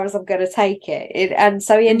as far as I'm going to take it." And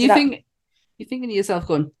so he ended up. You're thinking to yourself,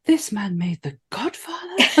 going, "This man made The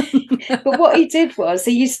Godfather." But what he did was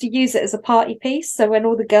he used to use it as a party piece. So when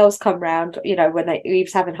all the girls come round, when he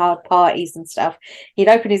was having hard parties and stuff, he'd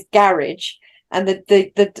open his garage, and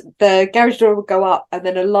the garage door would go up, and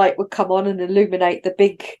then a light would come on and illuminate the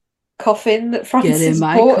big coffin that Francis Get in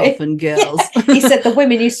my bought coffin, girls. He said the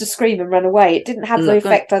women used to scream and run away. It didn't have the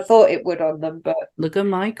effect I thought it would on them, but look at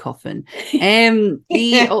my coffin.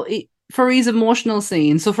 For his emotional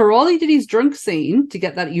scenes, so for all he did his drunk scene to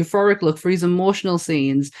get that euphoric look, for his emotional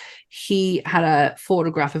scenes, he had a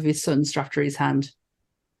photograph of his son strapped to his hand.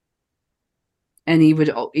 And he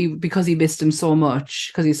would, because he missed him so much,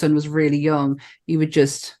 because his son was really young, he would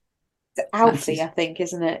just Alfie, I think,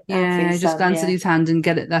 isn't it? Yeah, just glance at his hand and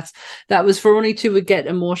get it. That was for only two would get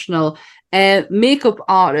emotional. Makeup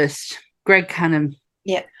artist Greg Cannon.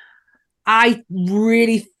 Yeah, I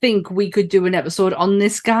really think we could do an episode on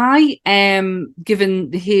this guy.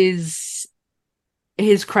 Given his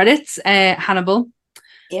credits, Hannibal.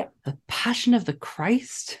 Yeah, The Passion of the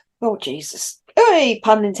Christ. Oh Jesus! Oh,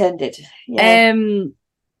 pun intended. Yeah.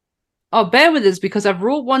 Bear with us because I've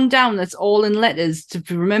wrote one down that's all in letters to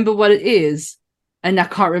remember what it is, and I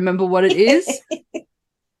can't remember what it is.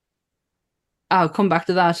 I'll come back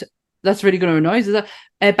to that. That's really going to annoy us. Is that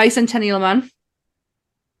Bicentennial Man?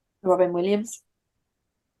 Robin Williams.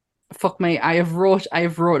 Fuck me. I have wrote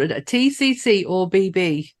it. A TCC or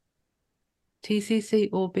BB. TCC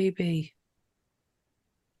or BB.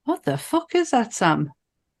 What the fuck is that, Sam?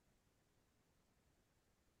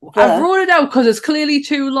 I wrote it out because it's clearly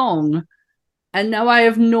too long, and now I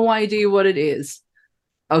have no idea what it is.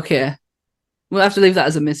 Okay, we'll have to leave that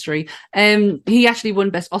as a mystery. He actually won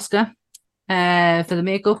Best Oscar for the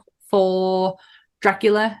makeup for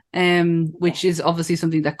Dracula, which is obviously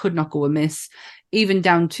something that could not go amiss, even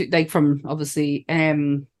down to from obviously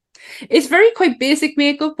it's very quite basic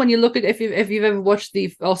makeup when you look at if you've ever watched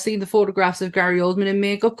or seen the photographs of Gary Oldman in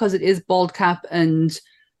makeup, because it is bald cap and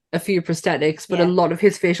a few prosthetics, but a lot of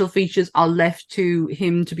his facial features are left to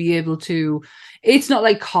him to be able to. It's not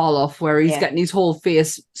like Karloff where he's getting his whole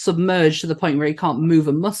face submerged to the point where he can't move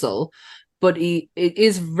a muscle, but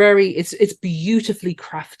it's beautifully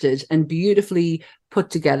crafted and beautifully put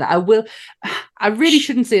together. I really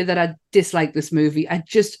shouldn't say that I dislike this movie. I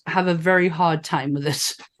just have a very hard time with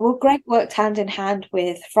it. Well, Greg worked hand in hand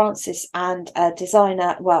with Francis and a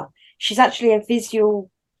designer. Well, she's actually a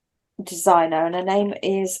visual designer, and her name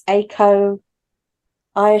is Aiko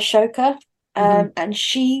Ayashoka, and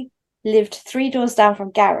she lived 3 doors down from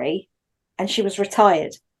Gary, and she was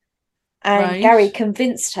retired, and Gary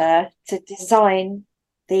convinced her to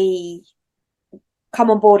come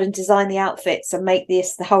on board and design the outfits and make the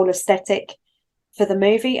whole aesthetic for the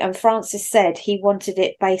movie, and Francis said he wanted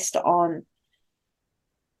it based on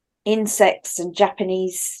insects and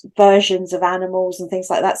Japanese versions of animals and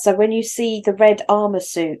things like that. So when you see the red armor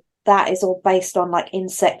suit, that is all based on like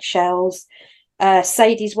insect shells.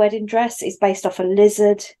 Sadie's wedding dress is based off a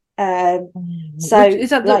lizard. So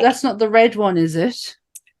is that like, that's not the red one, is it?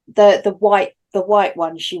 The white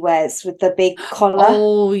one she wears with the big collar.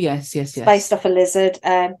 Oh yes. It's based off a lizard.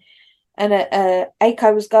 And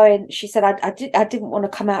Aiko was going. She said, I didn't want to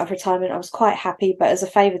come out of retirement. I was quite happy, but as a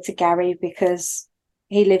favour to Gary, because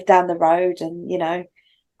he lived down the road, and you know,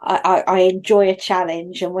 I enjoy a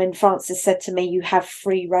challenge. And when Francis said to me, "You have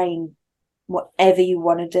free reign, whatever you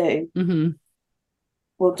want to do,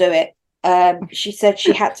 we'll do it." She said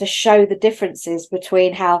she had to show the differences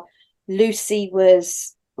between how Lucy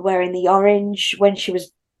was wearing the orange when she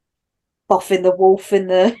was boffing the wolf in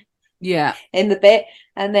the bit,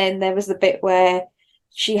 and then there was the bit where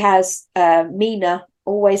she has Mina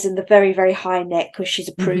always in the very, very high neck because she's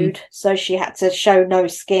a prude, so she had to show no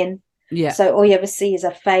skin, so all you ever see is her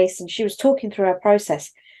face. And she was talking through her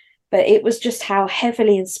process, but it was just how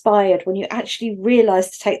heavily inspired when you actually realize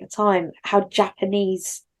to take the time how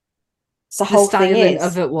Japanese the whole styling thing is.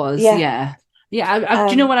 Of it was. Do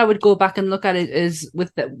you know what, I would go back and look at it is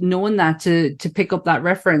with knowing that to pick up that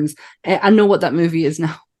reference. I know what that movie is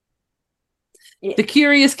now. The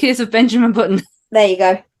Curious Case of Benjamin Button. There you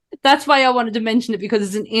go. That's why I wanted to mention it, because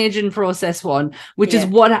it's an aging process one, which is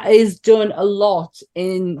what is done a lot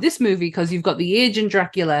in this movie, because you've got the aging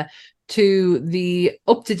Dracula to the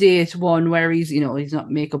up-to-date one where he's, you know, he's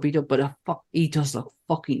not makeup-y up, but he does look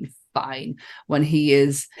fucking fine when he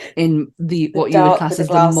is in the what you would class as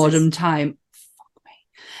the modern time. Fuck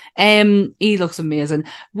me. He looks amazing.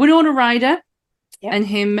 Winona Ryder and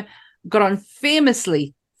him got on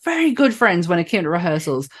famously very good friends when it came to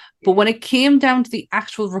rehearsals, but when it came down to the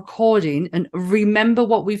actual recording, and remember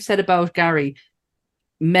what we've said about Gary,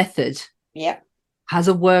 method, has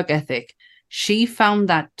a work ethic. She found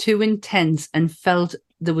that too intense and felt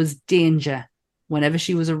there was danger whenever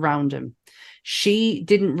she was around him. She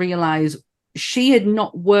didn't realize she had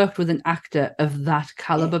not worked with an actor of that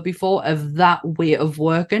caliber before, of that way of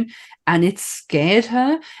working, and it scared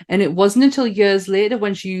her. And it wasn't until years later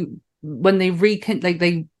when they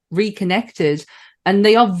reconnected, and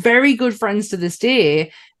they are very good friends to this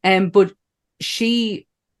day. But she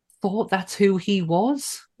thought that's who he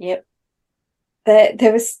was.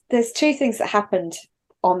 There's two things that happened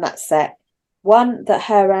on that set. One, that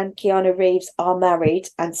her and Keanu Reeves are married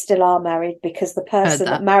and still are married, because the person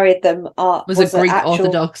that married them was a Greek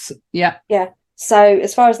Orthodox. So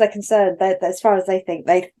as far as they're concerned, as far as they think,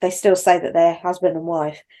 they still say that they're husband and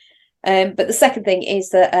wife. But the second thing is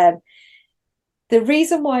that the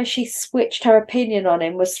reason why she switched her opinion on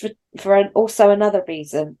him was for also another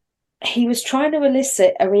reason. He was trying to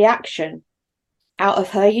elicit a reaction out of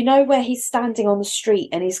her, you know, where he's standing on the street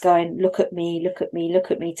and he's going, look at me, look at me,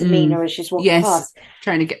 look at me, to Mina as she's walking past.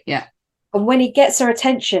 Trying to get, And when he gets her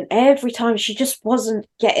attention, every time she just wasn't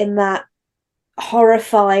getting that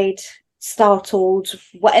horrified, startled,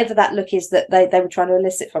 whatever that look is that they were trying to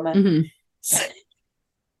elicit from her.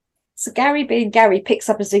 So Gary, being Gary, picks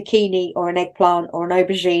up a zucchini or an eggplant or an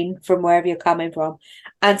aubergine from wherever you're coming from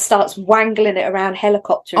and starts wangling it around,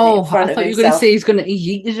 helicoptering it in front of himself. I thought you were going to say he's going to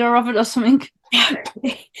eat her of it or something.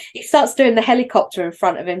 He starts doing the helicopter in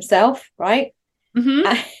front of himself, right?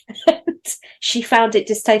 And she found it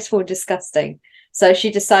distasteful and disgusting. So she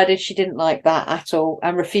decided she didn't like that at all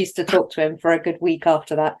and refused to talk to him for a good week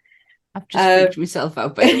after that. I've just freaked myself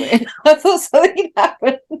out, by the way. I thought something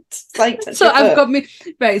happened. I've got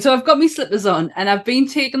me slippers on, and I've been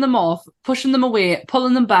taking them off, pushing them away,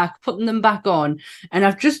 pulling them back, putting them back on, and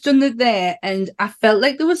I've just done it there, and I felt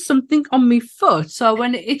like there was something on my foot, so I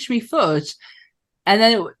went to itch my foot, and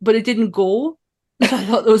then but it didn't go. So I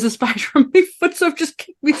thought there was a spider on my foot, so I've just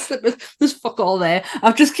kicked my slippers. There's fuck all there.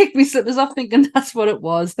 I've just kicked my slippers off, thinking that's what it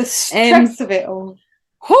was. The stress of it all.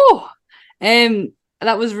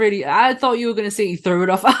 That was really. I thought you were going to say he threw it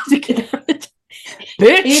off after it.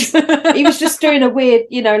 Bitch. He was just doing a weird,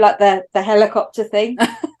 you know, like the helicopter thing.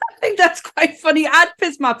 I think that's quite funny. I'd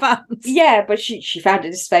piss my pants. Yeah, but she found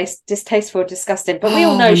it distasteful, disgusting. But we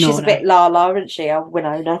all know she's a bit la-la, isn't she,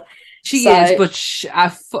 Winona? She is, but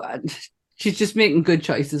she's just making good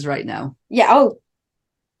choices right now. Yeah,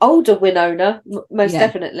 older Winona, most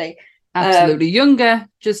definitely. Absolutely. Younger,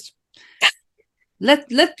 just let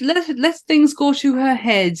things go to her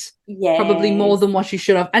head. Yeah, probably more than what she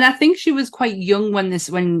should have. And I think she was quite young when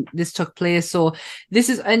this took place. So this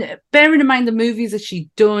is, and bearing in mind the movies that she'd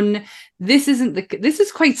done, this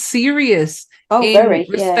is quite serious in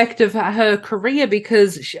respect of her career,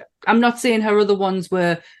 because I'm not saying her other ones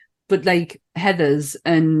were, but like Heathers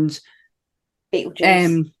and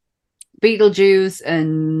Beetlejuice,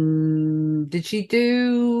 and did she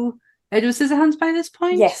do Edward Scissorhands by this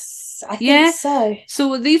point? Yes, I think so.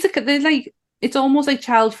 So they're like, it's almost like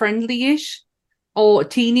child friendly-ish or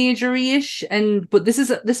teenager-ish, but this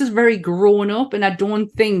is very grown up, and I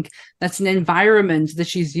don't think that's an environment that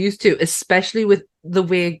she's used to, especially with the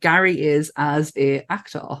way Gary is as a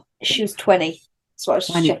actor. She was 20. That's what I was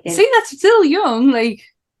just checking. See, that's still young, like.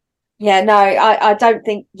 Yeah, no, I don't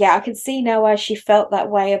think. Yeah, I can see now why she felt that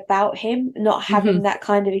way about him, not having that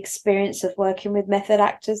kind of experience of working with method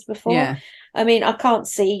actors before. Yeah. I mean, I can't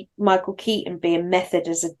see Michael Keaton being method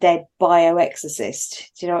as a dead bioexorcist.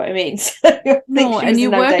 Do you know what I mean? No, and you're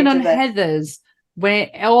working on Heathers, where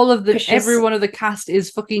every one of the cast is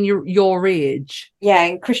fucking your age. Yeah,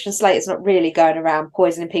 and Christian Slater's not really going around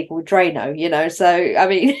poisoning people with Drano, you know. So I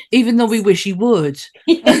mean, even though we wish he would.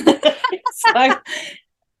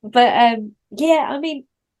 But yeah, I mean,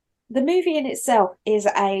 the movie in itself is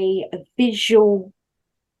a visual,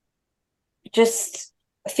 just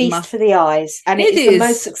a feast for the eyes, and it is the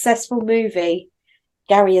most successful movie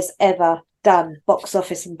Gary has ever done, box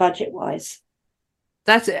office and budget wise.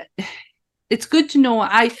 That's it. It's good to know.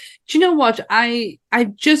 Do you know what?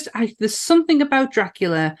 There's something about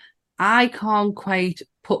Dracula I can't quite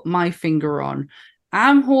put my finger on.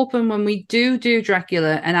 I'm hoping when we do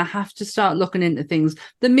Dracula and I have to start looking into things,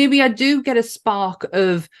 that maybe I do get a spark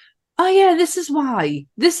of, oh yeah, this is why.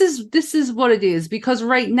 This is what it is. Because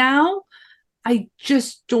right now, I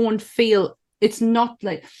just don't feel, it's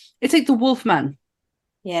like the Wolfman.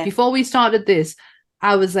 Yeah. Before we started this,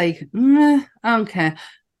 I was like, I don't care.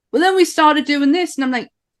 Well, then we started doing this, and I'm like,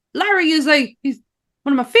 Larry is like, he's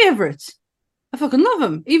one of my favorites. I fucking love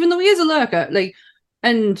him, even though he is a lurker. Like,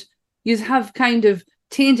 and you have kind of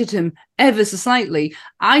tainted him ever so slightly.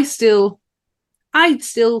 I still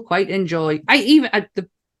quite enjoy.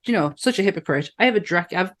 Such a hypocrite.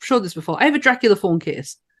 I've showed this before. I have a Dracula phone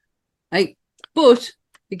case. But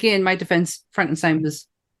again, my defense, Frankenstein was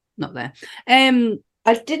not there. I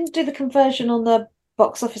didn't do the conversion on the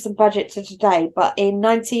box office and budget to today, but in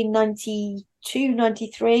 1992,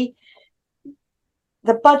 93,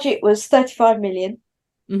 the budget was 35 million.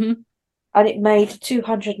 Mm-hmm. And it made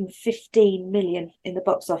 215 million in the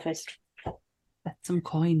box office. That's some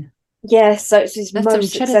coin. Yeah, so it's his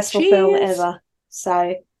most successful film ever.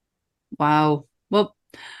 So, wow. Well,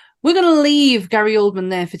 we're going to leave Gary Oldman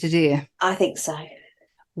there for today. I think so.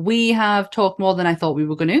 We have talked more than I thought we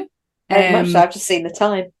were going to. Very much so. I've just seen the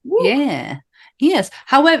time. Woo. Yeah. Yes.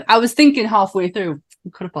 However, I was thinking halfway through, we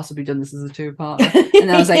could have possibly done this as a two-parter.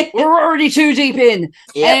 And I was like, we're already too deep in.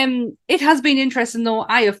 Yep. It has been interesting, though.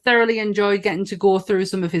 I have thoroughly enjoyed getting to go through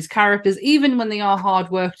some of his characters, even when they are hard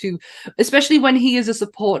work to, especially when he is a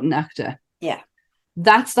supporting actor. Yeah.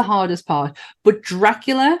 That's the hardest part. But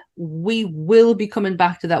Dracula, we will be coming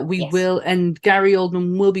back to that. We will. And Gary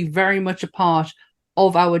Oldman will be very much a part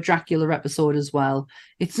of our Dracula episode as well.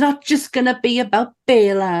 It's not just going to be about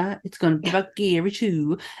Bela. It's going to be about Gary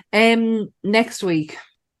too. Next week,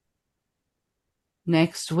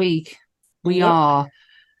 we are...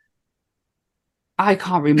 I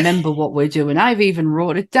can't remember what we're doing. I've even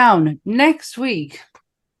wrote it down. Next week,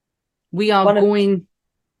 we are going...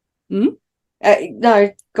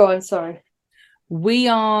 no, go on, sorry. We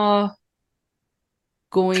are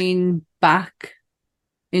going back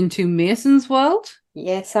into Mason's world.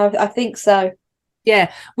 Yes, I think so.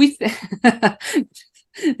 Yeah, this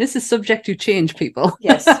is subject to change, people.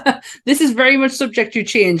 Yes. This is very much subject to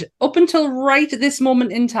change. Up until right at this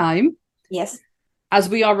moment in time. Yes. As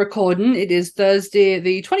we are recording, it is Thursday,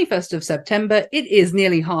 the 21st of September. It is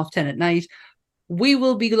nearly 10:30 at night. We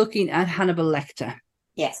will be looking at Hannibal Lecter.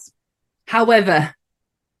 Yes. However,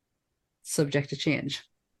 subject to change.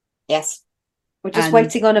 Yes. We're just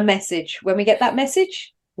waiting on a message. When we get that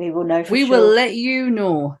message, we will know for sure. We will let you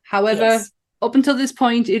know. However, up until this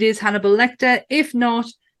point, it is Hannibal Lecter. If not,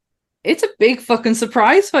 it's a big fucking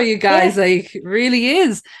surprise for you guys. Yeah. Like, it really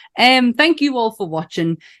is. Thank you all for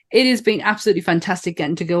watching. It has been absolutely fantastic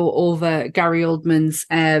getting to go over Gary Oldman's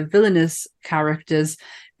villainous characters.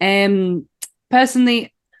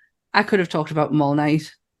 Personally, I could have talked about them all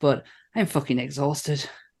night, but I'm fucking exhausted.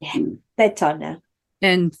 Yeah, bedtime now.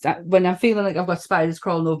 And when I'm feeling like I've got spiders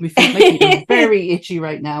crawling over my feet, my feet are very itchy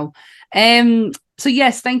right now. So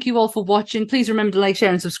yes, thank you all for watching. Please remember to like, share,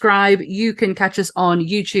 and subscribe. You can catch us on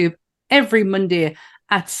YouTube every Monday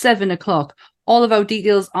at 7:00. All of our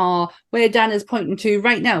details are where Dan is pointing to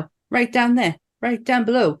right now, right down there, right down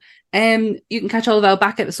below. You can catch all of our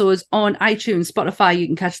back episodes on iTunes, Spotify. You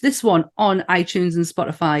can catch this one on iTunes and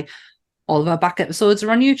Spotify. All of our back episodes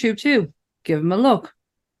are on YouTube too. Give them a look.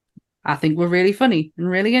 I think we're really funny and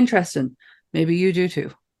really interesting. Maybe you do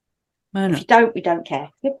too. If you don't, we don't care.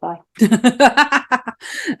 Goodbye.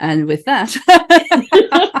 And with that,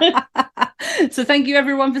 so thank you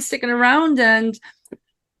everyone for sticking around and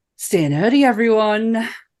stay nerdy, everyone.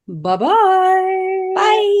 Bye-bye.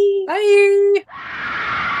 Bye. Bye.